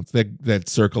 It's that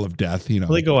circle of death. Well,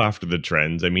 they go after the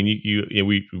trends. I mean,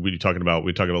 we talked a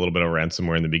little bit of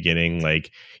ransomware in the beginning.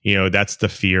 Like, that's the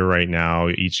fear right now.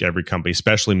 Every company,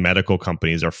 especially medical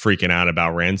companies, are freaking out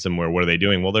about ransomware. What are they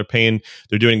doing? Well, they're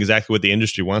doing exactly what the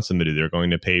industry wants them to do. They're going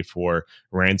to pay for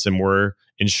ransomware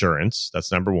insurance.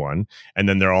 That's number one. And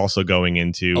then they're also going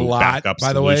into backup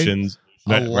solutions.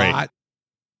 A lot.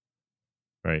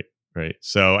 Right.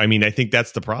 So, I mean, I think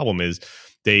that's the problem, is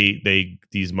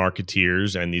these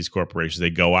marketeers and these corporations, they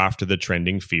go after the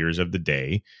trending fears of the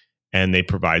day, and they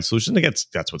provide solutions. I guess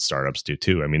that's what startups do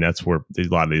too. I mean, that's where a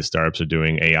lot of these startups are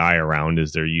doing AI around,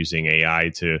 is they're using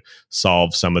AI to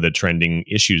solve some of the trending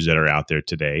issues that are out there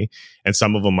today. And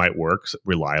some of them might work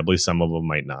reliably. Some of them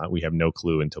might not. We have no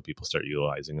clue until people start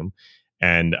utilizing them.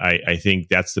 And I think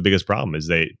that's the biggest problem, is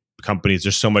companies,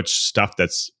 there's so much stuff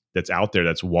that's out there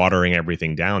that's watering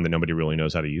everything down that nobody really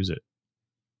knows how to use it.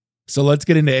 So let's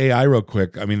get into AI real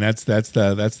quick. I mean, that's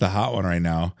the hot one right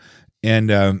now.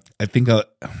 And I think I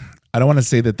don't want to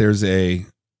say that there's a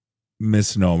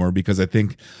misnomer, because I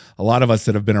think a lot of us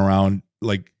that have been around,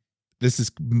 like, this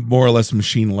is more or less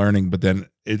machine learning, but then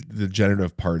the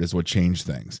generative part is what changed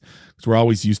things. Because we're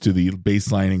always used to the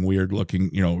baselining weird looking,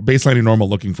 baselining normal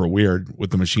looking for weird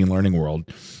with the machine learning world.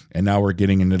 And now we're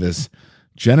getting into this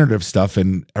generative stuff,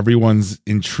 and everyone's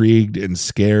intrigued and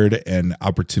scared and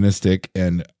opportunistic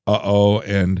and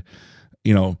and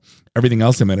everything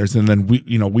else that matters. And then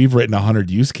we've written 100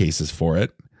 use cases for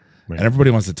it, right. And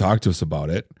everybody wants to talk to us about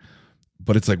it,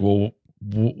 but it's like, well,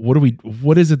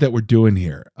 what is it that we're doing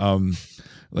here?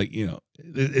 Like,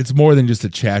 it's more than just a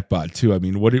chat bot too. I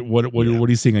mean, what are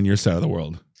you seeing on your side of the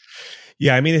world?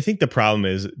 Yeah, I mean, I think the problem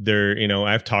is there,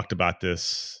 I've talked about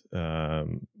this,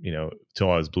 till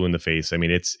I was blue in the face. I mean,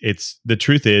 it's the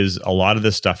truth is a lot of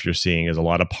the stuff you're seeing is a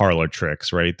lot of parlor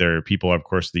tricks, right? There are people, of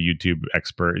course, the YouTube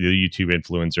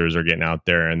influencers are getting out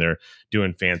there and they're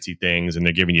doing fancy things and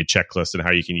they're giving you checklists on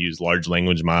how you can use large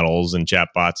language models and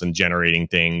chatbots and generating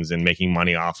things and making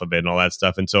money off of it and all that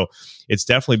stuff. And so it's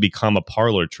definitely become a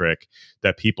parlor trick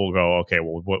that people go, okay,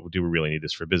 well, what do we really need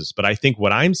this for business? But I think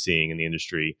what I'm seeing in the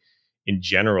industry in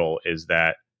general is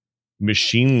that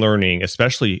machine learning,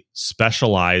 especially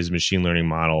specialized machine learning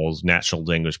models, natural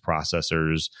language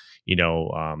processors,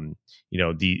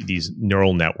 these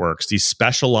neural networks, these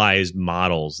specialized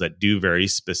models that do very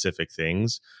specific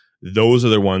things, those are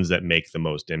the ones that make the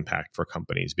most impact for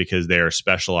companies because they are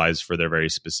specialized for their very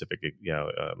specific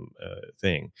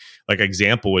thing. Like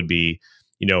example would be,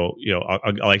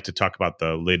 I like to talk about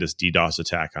the latest DDoS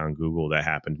attack on Google that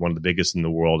happened, one of the biggest in the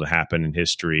world to happen in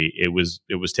history. It was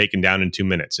taken down in 2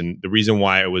 minutes. And the reason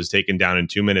why it was taken down in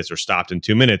 2 minutes or stopped in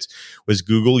 2 minutes was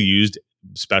Google used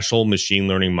special machine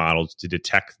learning models to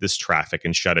detect this traffic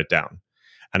and shut it down.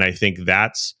 And I think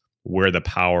that's where the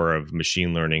power of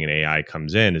machine learning and AI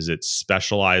comes in, is it's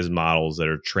specialized models that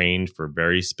are trained for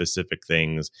very specific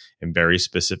things and very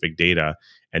specific data.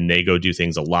 And they go do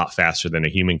things a lot faster than a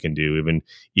human can do.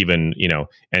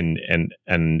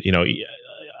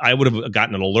 I would have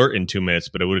gotten an alert in 2 minutes,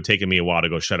 but it would have taken me a while to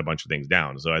go shut a bunch of things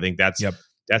down. So I think that's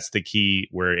the key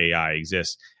where AI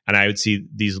exists. And I would see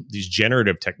these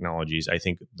generative technologies. I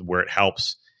think where it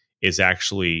helps is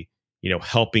actually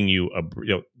helping you,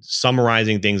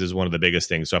 summarizing things is one of the biggest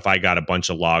things. So if I got a bunch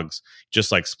of logs,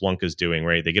 just like Splunk is doing,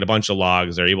 right? They get a bunch of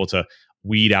logs, they're able to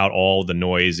weed out all the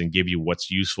noise and give you what's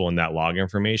useful in that log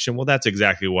information. Well, that's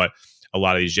exactly what a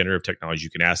lot of these generative technologies, you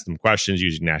can ask them questions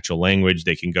using natural language.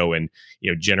 They can go and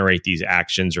generate these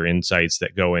actions or insights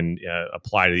that go and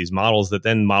apply to these models that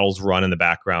then models run in the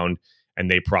background and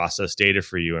they process data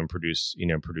for you and produce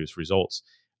results.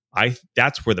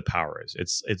 That's where the power is.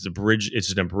 It's a bridge.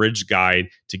 It's an abridged guide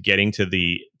to getting to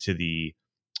the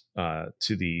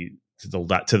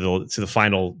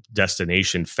final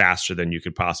destination faster than you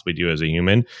could possibly do as a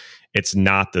human. It's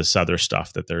not this other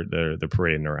stuff that they're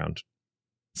parading around.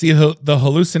 See, the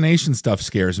hallucination stuff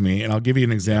scares me, and I'll give you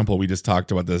an example. We just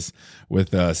talked about this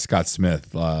with Scott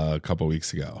Smith a couple of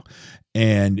weeks ago,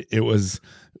 and it was,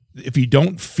 if you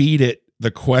don't feed it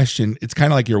the question, it's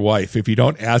kind of like your wife. If you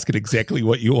don't ask it exactly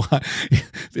what you want,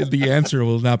 the answer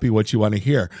will not be what you want to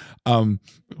hear. But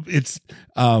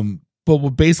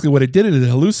basically what it did, it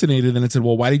hallucinated, and it said,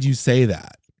 well, why did you say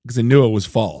that? Because it knew it was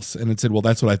false. And it said, well,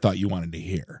 that's what I thought you wanted to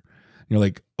hear. And you're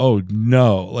like, oh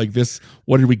no, like this,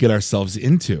 what did we get ourselves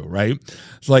into? Right.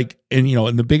 It's like, and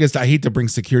the biggest, I hate to bring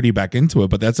security back into it,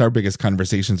 but that's our biggest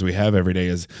conversations we have every day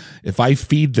is, if I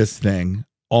feed this thing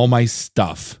all my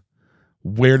stuff,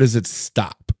 where does it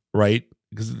stop? Right.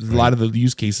 Because a lot of the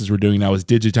use cases we're doing now is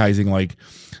digitizing. Like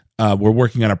we're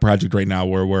working on a project right now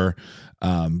where we're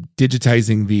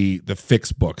digitizing the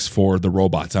fix books for the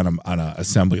robots on a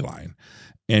assembly line.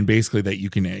 And basically that you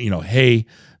can, hey,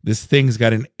 this thing's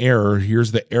got an error.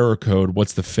 Here's the error code.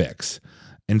 What's the fix?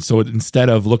 And so instead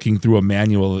of looking through a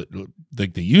manual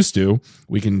like they used to,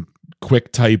 we can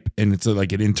quick type, and it's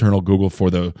like an internal Google for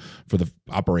the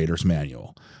operator's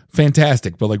manual.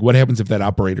 Fantastic. But like, what happens if that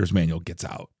operator's manual gets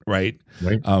out? Right.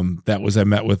 I met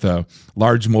with a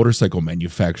large motorcycle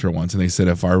manufacturer once, and they said,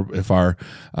 if our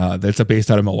that's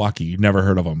based out of Milwaukee, you've never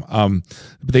heard of them.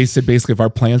 But they said basically, if our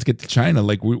plans get to China,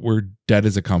 like we're dead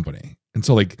as a company. And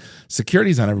so like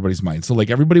security's on everybody's mind. So like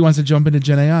everybody wants to jump into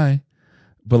Gen AI,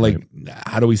 but like,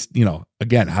 how do we,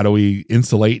 how do we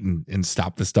insulate and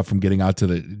stop this stuff from getting out to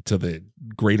the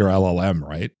greater LLM?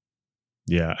 Right.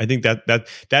 Yeah, I think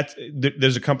that's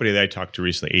there's a company that I talked to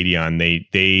recently, Adion.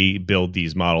 They build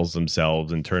these models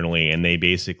themselves internally, and they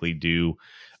basically do.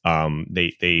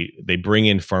 They bring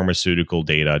in pharmaceutical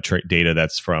data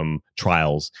that's from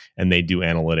trials, and they do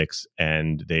analytics,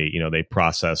 and they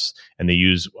process and they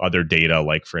use other data,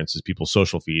 like for instance, people's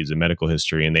social feeds and medical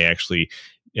history, and they actually.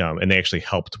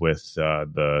 Helped with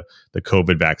the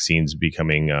COVID vaccines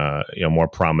becoming more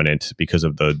prominent because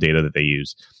of the data that they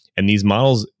use. And these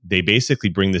models, they basically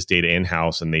bring this data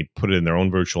in-house and they put it in their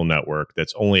own virtual network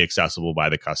that's only accessible by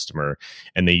the customer.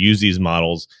 And they use these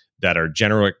models that are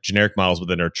generic models, but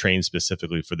that are trained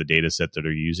specifically for the data set that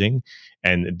they're using.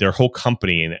 And their whole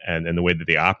company and the way that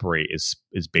they operate is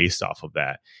based off of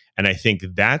that. And I think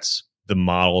that's the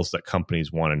models that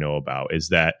companies want to know about, is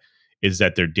that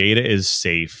their data is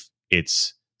safe,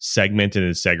 it's segmented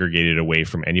and segregated away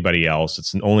from anybody else.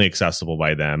 It's only accessible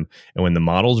by them. And when the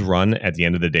models run at the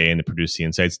end of the day and they produce the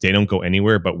insights, they don't go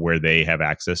anywhere but where they have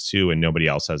access to, and nobody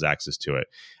else has access to it.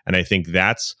 And I think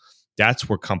that's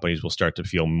where companies will start to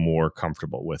feel more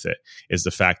comfortable with it, is the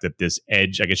fact that this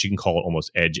edge, I guess you can call it almost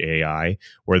edge AI,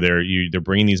 where they're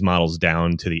bringing these models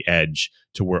down to the edge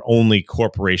to where only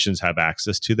corporations have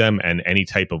access to them, and any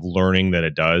type of learning that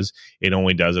it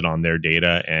only does it on their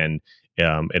data, and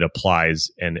it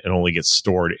applies, and it only gets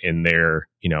stored in their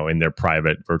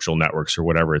private virtual networks or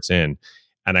whatever it's in.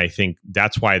 And I think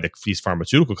that's why these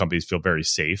pharmaceutical companies feel very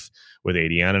safe with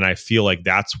ADN. And I feel like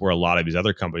that's where a lot of these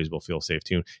other companies will feel safe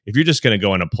too. If you're just going to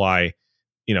go and apply,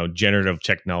 generative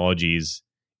technologies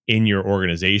in your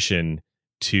organization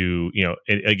to,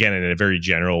 again, in a very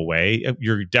general way,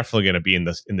 you're definitely going to be in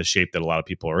the shape that a lot of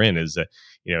people are in, is that,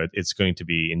 it's going to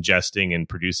be ingesting and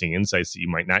producing insights that you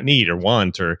might not need or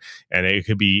want, and it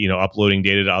could be, uploading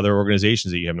data to other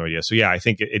organizations that you have no idea. So yeah, I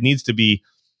think it needs to be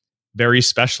very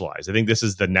specialized. I think this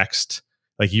is the next,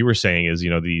 like you were saying, is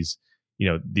these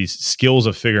skills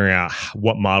of figuring out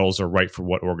what models are right for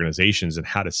what organizations and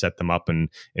how to set them up and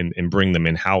bring them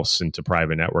in house into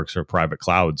private networks or private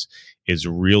clouds is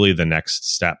really the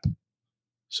next step.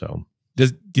 So do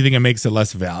you think it makes it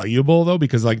less valuable though?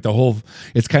 Because like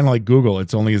it's kind of like Google.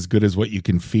 It's only as good as what you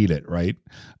can feed it, right?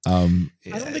 I don't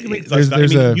think it makes less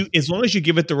value. As long as you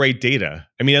give it the right data.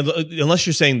 I mean, unless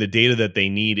you're saying the data that they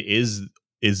need is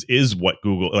what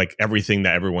Google, like everything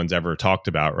that everyone's ever talked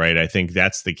about, right? I think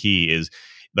that's the key. Is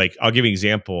like, I'll give you an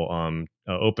example.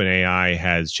 OpenAI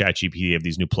has ChatGPT, have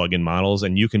these new plugin models,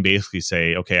 and you can basically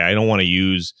say, okay, I don't want to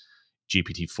use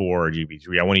GPT-4 or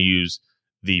GPT-3. I want to use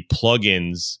the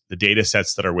plugins, the data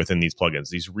sets that are within these plugins,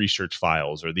 these research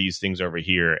files or these things over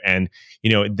here. And,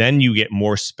 then you get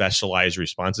more specialized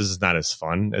responses. It's not as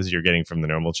fun as you're getting from the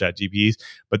normal chat GPTs,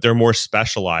 but they're more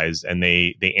specialized, and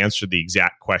they answer the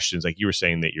exact questions, like you were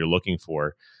saying, that you're looking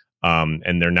for.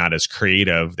 And they're not as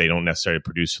creative. They don't necessarily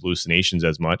produce hallucinations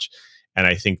as much. And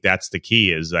I think that's the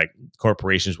key, is like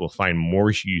corporations will find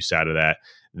more use out of that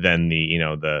than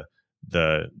the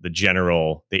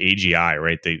general, the AGI,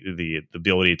 right? The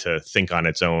ability to think on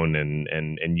its own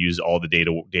and use all the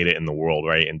data in the world,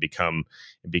 right? And become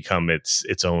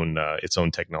its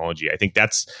own technology. I think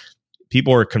that's,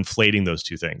 people are conflating those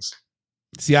two things.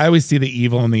 See, I always see the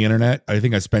evil in the internet. I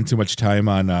think I spent too much time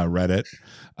on Reddit.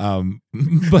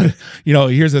 But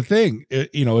here's the thing,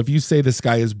 if you say the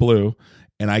sky is blue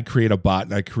and I create a bot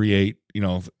and I create,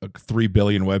 3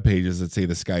 billion web pages that say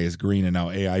the sky is green, and now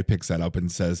AI picks that up and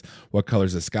says, what color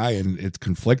is the sky? And it's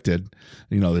conflicted.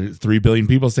 There's 3 billion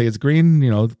people say it's green,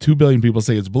 2 billion people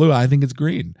say it's blue. I think it's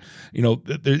green.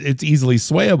 It's easily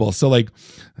swayable. So like,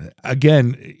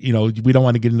 again, we don't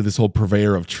want to get into this whole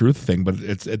purveyor of truth thing, but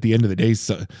it's at the end of the day,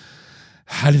 so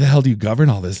how the hell do you govern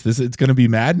all this? It's going to be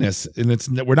madness,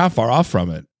 and we're not far off from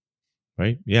it.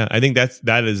 Right. Yeah. I think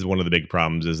that is one of the big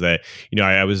problems, is that,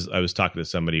 I was talking to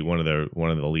somebody, one of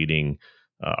the leading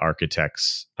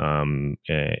architects in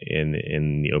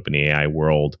the OpenAI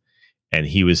world. And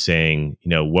he was saying,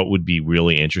 what would be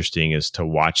really interesting is to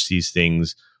watch these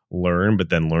things learn, but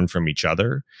then learn from each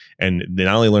other, and they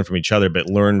not only learn from each other, but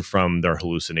learn from their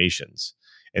hallucinations.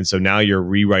 And so now you're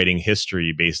rewriting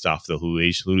history based off the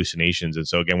hallucinations. And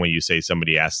so again, when you say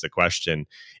somebody asks the question,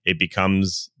 it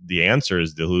becomes the answer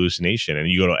is the hallucination. And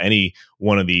you go to any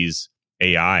one of these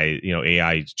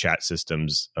AI chat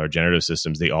systems or generative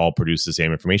systems, they all produce the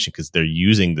same information because they're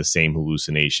using the same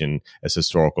hallucination as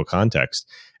historical context.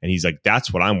 And he's like,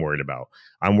 that's what I'm worried about.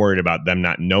 I'm worried about them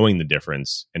not knowing the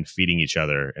difference and feeding each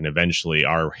other. And eventually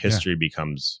our history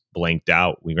becomes blanked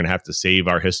out. We're going to have to save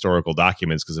our historical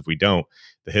documents, because if we don't,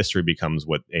 the history becomes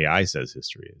what AI says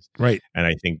history is. Right. And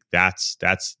I think that's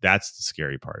the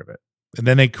scary part of it. And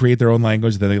then they create their own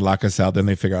language, then they lock us out, then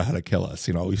they figure out how to kill us.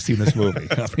 We've seen this movie.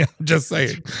 I'm just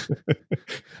saying.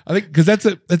 I think because that's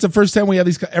the first time we have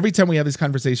these. Every time we have this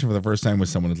conversation for the first time with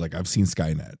someone, it's like, I've seen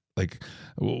Skynet. Like,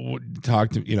 talk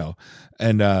to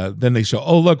and then they show,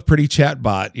 oh look, pretty chat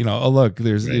bot. Oh look,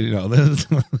 there's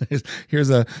right. here's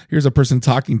a person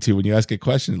talking to when you ask a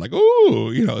question. Like,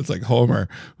 ooh, it's like Homer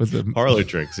with the parlor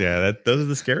tricks. Yeah, those are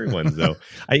the scary ones though.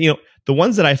 The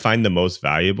ones that I find the most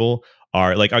valuable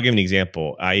are, like, I'll give an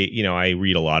example. I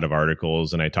read a lot of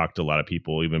articles and I talk to a lot of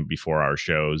people even before our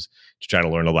shows to try to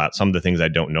learn about some of the things I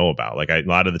don't know about. Like, a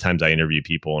lot of the times I interview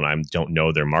people and I don't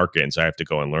know their market, and so I have to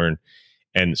go and learn.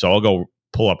 And so I'll go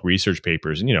pull up research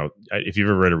papers. And, if you've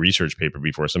ever read a research paper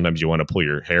before, sometimes you want to pull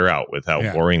your hair out with how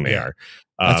boring they are.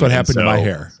 That's what happened to my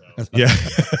hair. Yeah,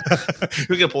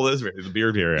 we can pull this the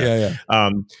beard here. Yeah.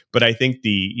 But I think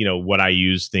what I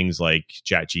use things like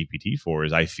ChatGPT for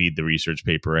is I feed the research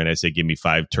paper and I say, give me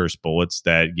 5 terse bullets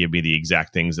that give me the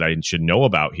exact things that I should know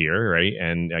about here, right?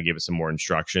 And I give it some more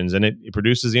instructions, and it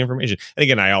produces the information. And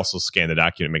again, I also scan the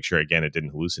document, make sure again it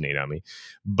didn't hallucinate on me.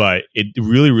 But it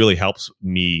really, really helps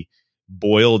me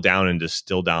boil down and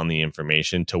distill down the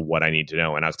information to what I need to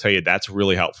know. And I'll tell you, that's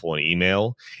really helpful in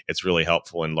email. It's really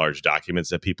helpful in large documents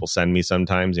that people send me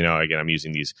sometimes. Again, I'm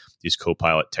using these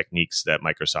Copilot techniques that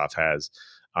Microsoft has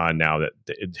now that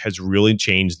it has really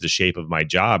changed the shape of my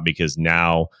job, because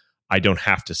now I don't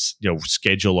have to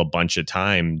schedule a bunch of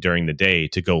time during the day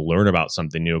to go learn about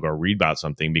something new, go read about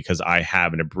something, because I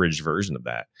have an abridged version of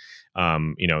that.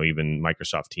 Even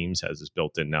Microsoft Teams has this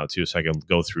built in now too. So I can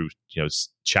go through,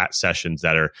 chat sessions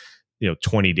that are,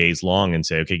 20 days long and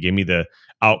say, okay, give me the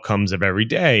outcomes of every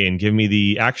day and give me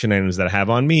the action items that I have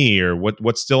on me, or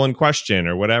what's still in question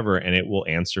or whatever. And it will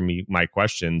answer me my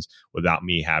questions without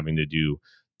me having to do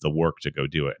the work to go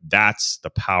do it. That's the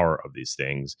power of these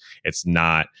things. It's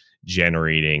not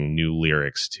generating new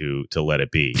lyrics to let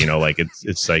it be,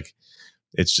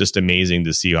 it's just amazing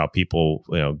to see how people,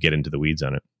 get into the weeds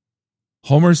on it.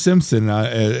 Homer Simpson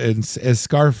as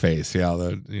Scarface, all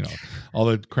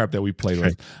the crap that we played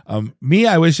with. Me,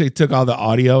 I wish they took all the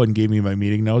audio and gave me my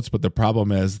meeting notes, but the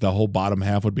problem is the whole bottom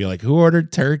half would be like, "Who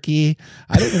ordered turkey?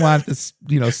 I didn't want this,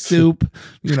 soup."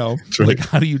 Right. Like,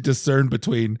 how do you discern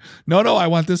between? No, I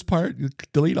want this part.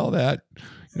 Delete all that.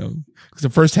 Because the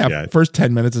first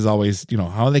 10 minutes is always,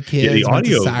 how are the kids? Yeah, the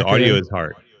audio is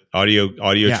hard. Audio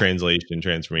translation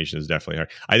transformation is definitely hard.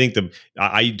 I think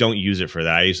I don't use it for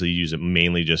that. I usually use it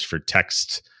mainly just for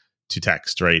text to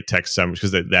text, right? Text summaries,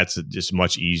 because that's just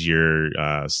much easier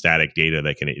static data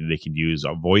that they can use.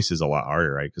 Voice is a lot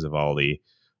harder, right? Because of all the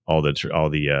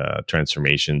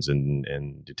transformations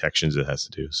and detections it has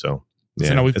to do. So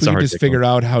so now we just figured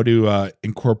out how to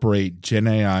incorporate Gen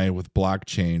AI with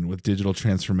blockchain, with digital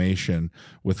transformation,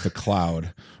 with the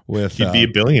cloud. You'd be a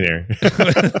billionaire.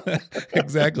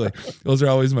 Exactly. Those are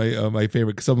always my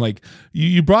favorite. Because I'm like,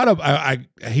 you brought up. I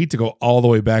hate to go all the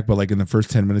way back, but like in the first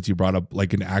 10 minutes, you brought up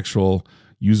like an actual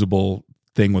usable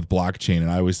thing with blockchain, and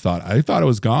I thought it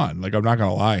was gone. Like, I'm not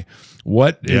gonna lie.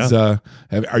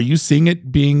 Are you seeing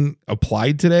it being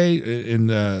applied today?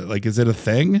 Is it a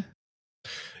thing?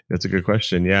 That's a good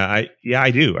question. Yeah, I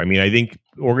do. I mean, I think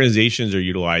organizations are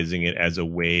utilizing it as a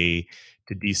way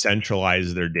to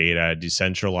decentralize their data,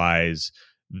 decentralize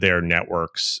their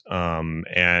networks.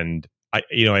 And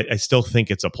I still think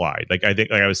it's applied. Like, I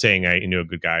think, like I was saying, I knew a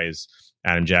good guy is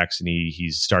Adam Jackson.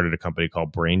 He's started a company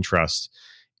called Brain Trust.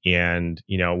 And,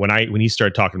 when he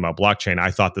started talking about blockchain,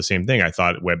 I thought the same thing. I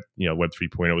thought Web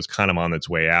 3.0 was kind of on its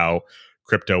way out.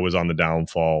 Crypto was on the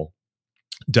downfall.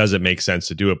 Does it make sense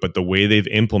to do it? But the way they've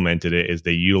implemented it is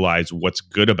they utilize what's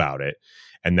good about it.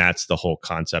 And that's the whole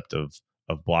concept of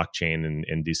blockchain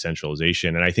and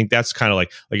decentralization. And I think that's kind of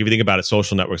like if you think about it,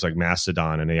 social networks like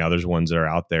Mastodon and the others ones that are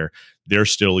out there, they're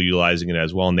still utilizing it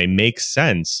as well. And they make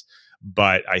sense.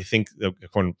 But I think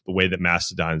according to the way that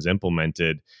Mastodon is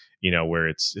implemented, where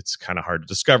it's kind of hard to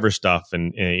discover stuff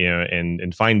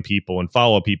and find people and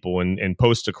follow people and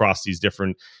post across these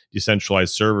different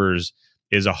decentralized servers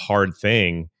is a hard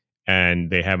thing,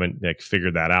 and they haven't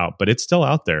figured that out, but it's still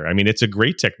out there. I mean, it's a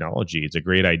great technology. It's a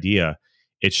great idea.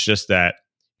 It's just that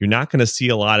you're not going to see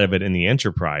a lot of it in the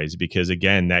enterprise, because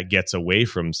again, that gets away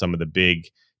from some of the big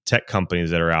tech companies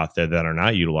that are out there that are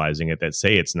not utilizing it, that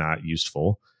say it's not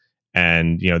useful.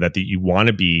 And, that you want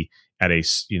to be at a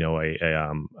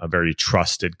very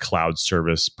trusted cloud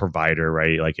service provider,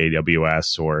 right? Like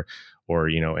AWS or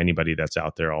anybody that's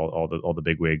out there, all the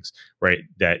big wigs, right?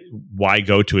 That why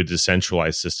go to a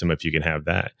decentralized system if you can have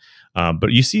that?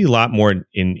 But you see a lot more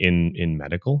in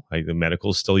medical. Like the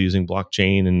medical is still using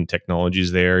blockchain and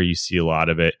technologies there. You see a lot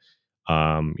of it.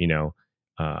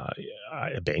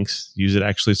 Banks use it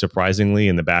actually, surprisingly,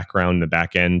 in the background, in the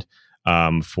back end,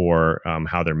 for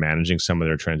how they're managing some of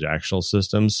their transactional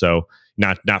systems. So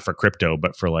not for crypto,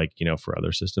 but for for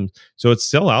other systems. So it's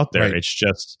still out there. Right. It's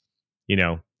just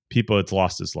people, it's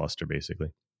lost its luster, basically.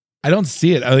 I don't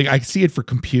see it. I see it for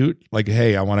compute. Like,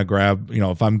 hey, I want to grab,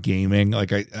 if I'm gaming,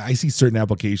 like I see certain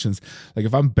applications. Like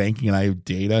if I'm banking and I have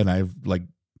data and I have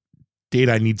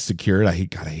data I need secured. I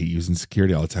hate using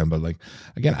security all the time. But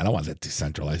again, I don't want that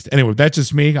decentralized. Anyway, that's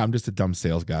just me. I'm just a dumb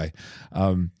sales guy.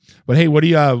 But hey, what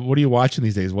are you watching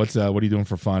these days? What are you doing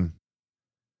for fun?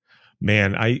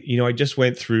 Man, I just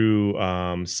went through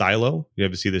Silo. You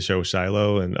ever see the show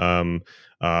Silo? And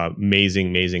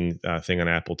amazing thing on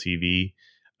Apple TV.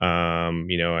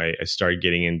 I started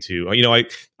getting into,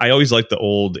 I always liked the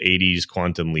old 80s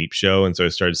Quantum Leap show. And so I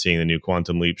started seeing the new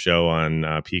Quantum Leap show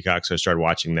on Peacock. So I started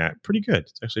watching that. Pretty good.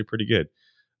 It's actually pretty good.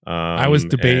 I was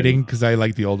debating because I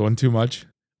like the old one too much.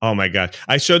 Oh my gosh.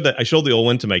 I showed the old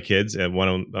one to my kids, and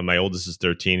one of my oldest is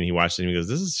 13, and he watched it and he goes,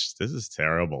 this is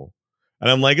terrible. And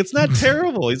I'm like, it's not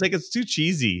terrible. He's like, it's too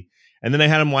cheesy. And then I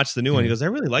had him watch the new one. He goes, I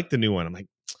really like the new one. I'm like,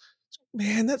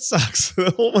 man, that sucks.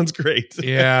 The old one's great.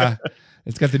 Yeah.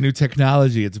 It's got the new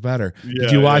technology. It's better.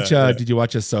 Did you watch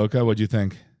Ahsoka? What'd you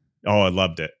think? Oh, I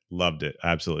loved it.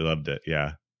 Absolutely loved it.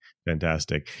 Yeah.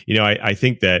 Fantastic. I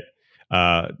think that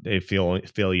Filoni,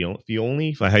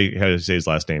 how do you say his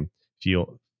last name?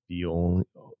 Filoni.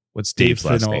 What's Dave's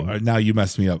last name? Now you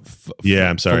messed me up.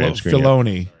 I'm sorry.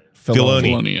 Filoni.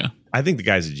 Yeah. I think the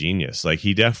guy's a genius. Like,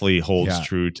 he definitely holds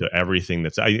true to everything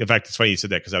in fact, it's funny you said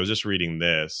that, because I was just reading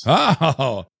this.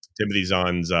 Oh. Timothy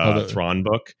Zahn's Thrawn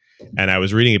book. And I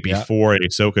was reading it before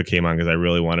Ahsoka came on, because I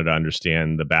really wanted to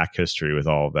understand the back history with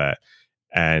all of that.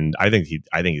 And I think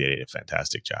they did a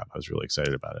fantastic job. I was really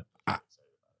excited about it.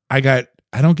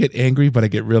 I don't get angry, but I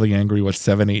get really angry what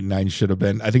 7, 8, and 9 should have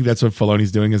been. I think that's what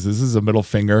Filoni's doing. This is a middle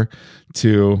finger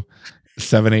to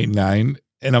 7, 8, and 9.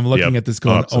 And I'm looking at this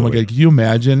going, oh my God, can you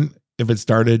imagine if it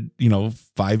started,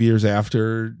 5 years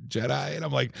after Jedi? And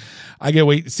I'm like,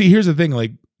 see, here's the thing.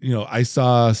 Like, I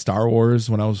saw Star Wars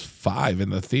when I was 5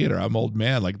 in the theater. I'm old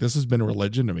man. Like, this has been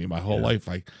religion to me my whole life.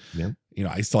 I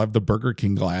still have the Burger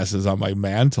King glasses on my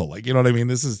mantle. Like, you know what I mean?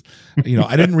 This is,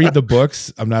 I didn't read the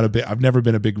books. I've never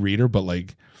been a big reader, but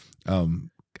like,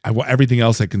 everything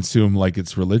else I consume, like,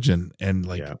 it's religion, and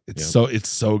like, it's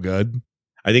so good.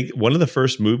 I think one of the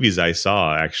first movies I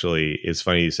saw, actually, it's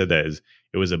funny you said that, is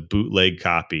it was a bootleg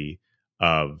copy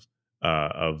of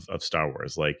Star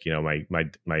Wars. Like,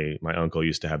 my uncle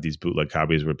used to have these bootleg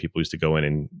copies where people used to go in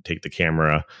and take the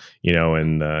camera,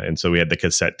 and so we had the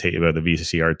cassette tape or the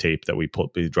VCR tape that we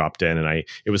dropped in, and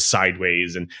it was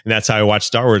sideways, and that's how I watched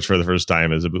Star Wars for the first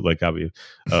time, as a bootleg copy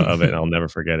of it. And I'll never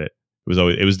forget it.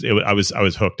 I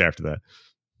was hooked after that.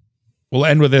 We'll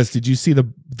end with this. Did you see the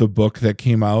book that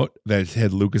came out that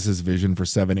had Lucas's vision for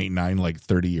 7, 8, 9 like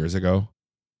 30 years ago?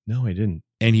 No, I didn't.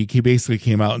 And he basically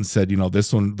came out and said,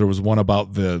 this one, there was one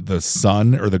about the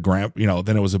son or the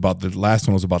then it was about, the last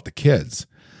one was about the kids.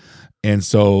 And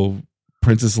so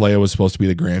Princess Leia was supposed to be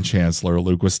the Grand Chancellor.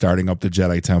 Luke was starting up the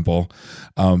Jedi Temple.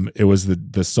 It was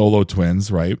the Solo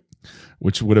twins, right?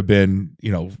 Which would have been,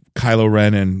 Kylo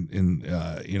Ren and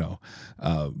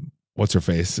what's her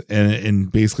face,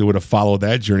 and basically would have followed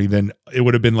that journey. Then it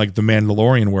would have been like the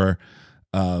Mandalorian, where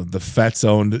the Fett's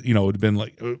owned, it would have been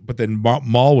like, but then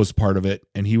Maul was part of it,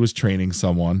 and he was training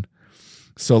someone.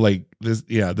 So like this,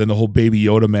 then the whole Baby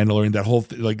Yoda Mandalorian, that whole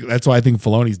like, that's why I think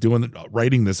Filoni's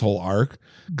writing this whole arc,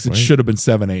 because it should have been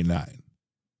 7, 8, 9.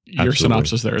 Your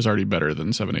synopsis there is already better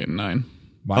than 7, 8, and 9.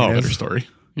 Better story.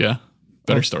 Yeah,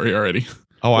 better story already.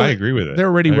 Oh, I agree with it. They're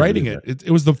already writing it.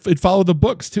 It followed the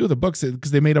books too. The books,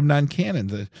 because they made them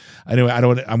non-canon. Anyway, I'm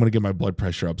going to get my blood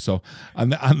pressure up. So on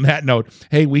that note,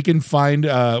 hey, we can find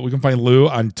Lou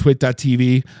on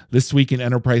twit.tv. This Week in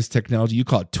Enterprise Technology. You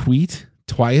call it Twiet.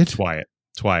 Yep.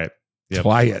 Twiet.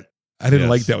 I didn't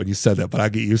like that when you said that, but I'll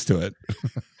get used to it.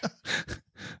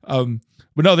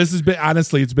 But no, this has been,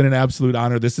 honestly, it's been an absolute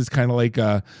honor. This is kind of like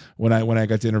when I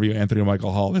got to interview Anthony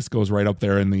Michael Hall. This goes right up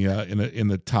there in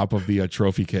the top of the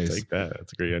trophy case. Take that.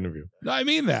 That's a great interview. No, I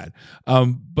mean that.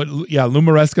 But yeah, Lou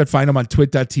Maresca, find him on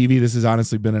twit.tv. This has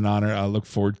honestly been an honor. I look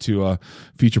forward to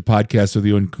future podcasts with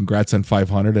you, and congrats on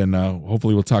 500. And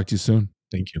hopefully we'll talk to you soon.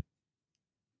 Thank you.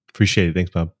 Appreciate it.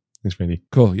 Thanks, Bob. Thanks, Randy.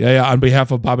 Cool. Yeah. On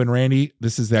behalf of Bob and Randy,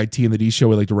 this is the IT and the D show.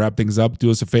 We like to wrap things up. Do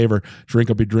us a favor.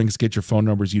 Drink up your drinks. Get your phone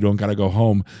numbers. You don't got to go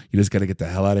home. You just got to get the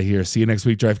hell out of here. See you next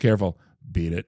week. Drive careful. Beat it.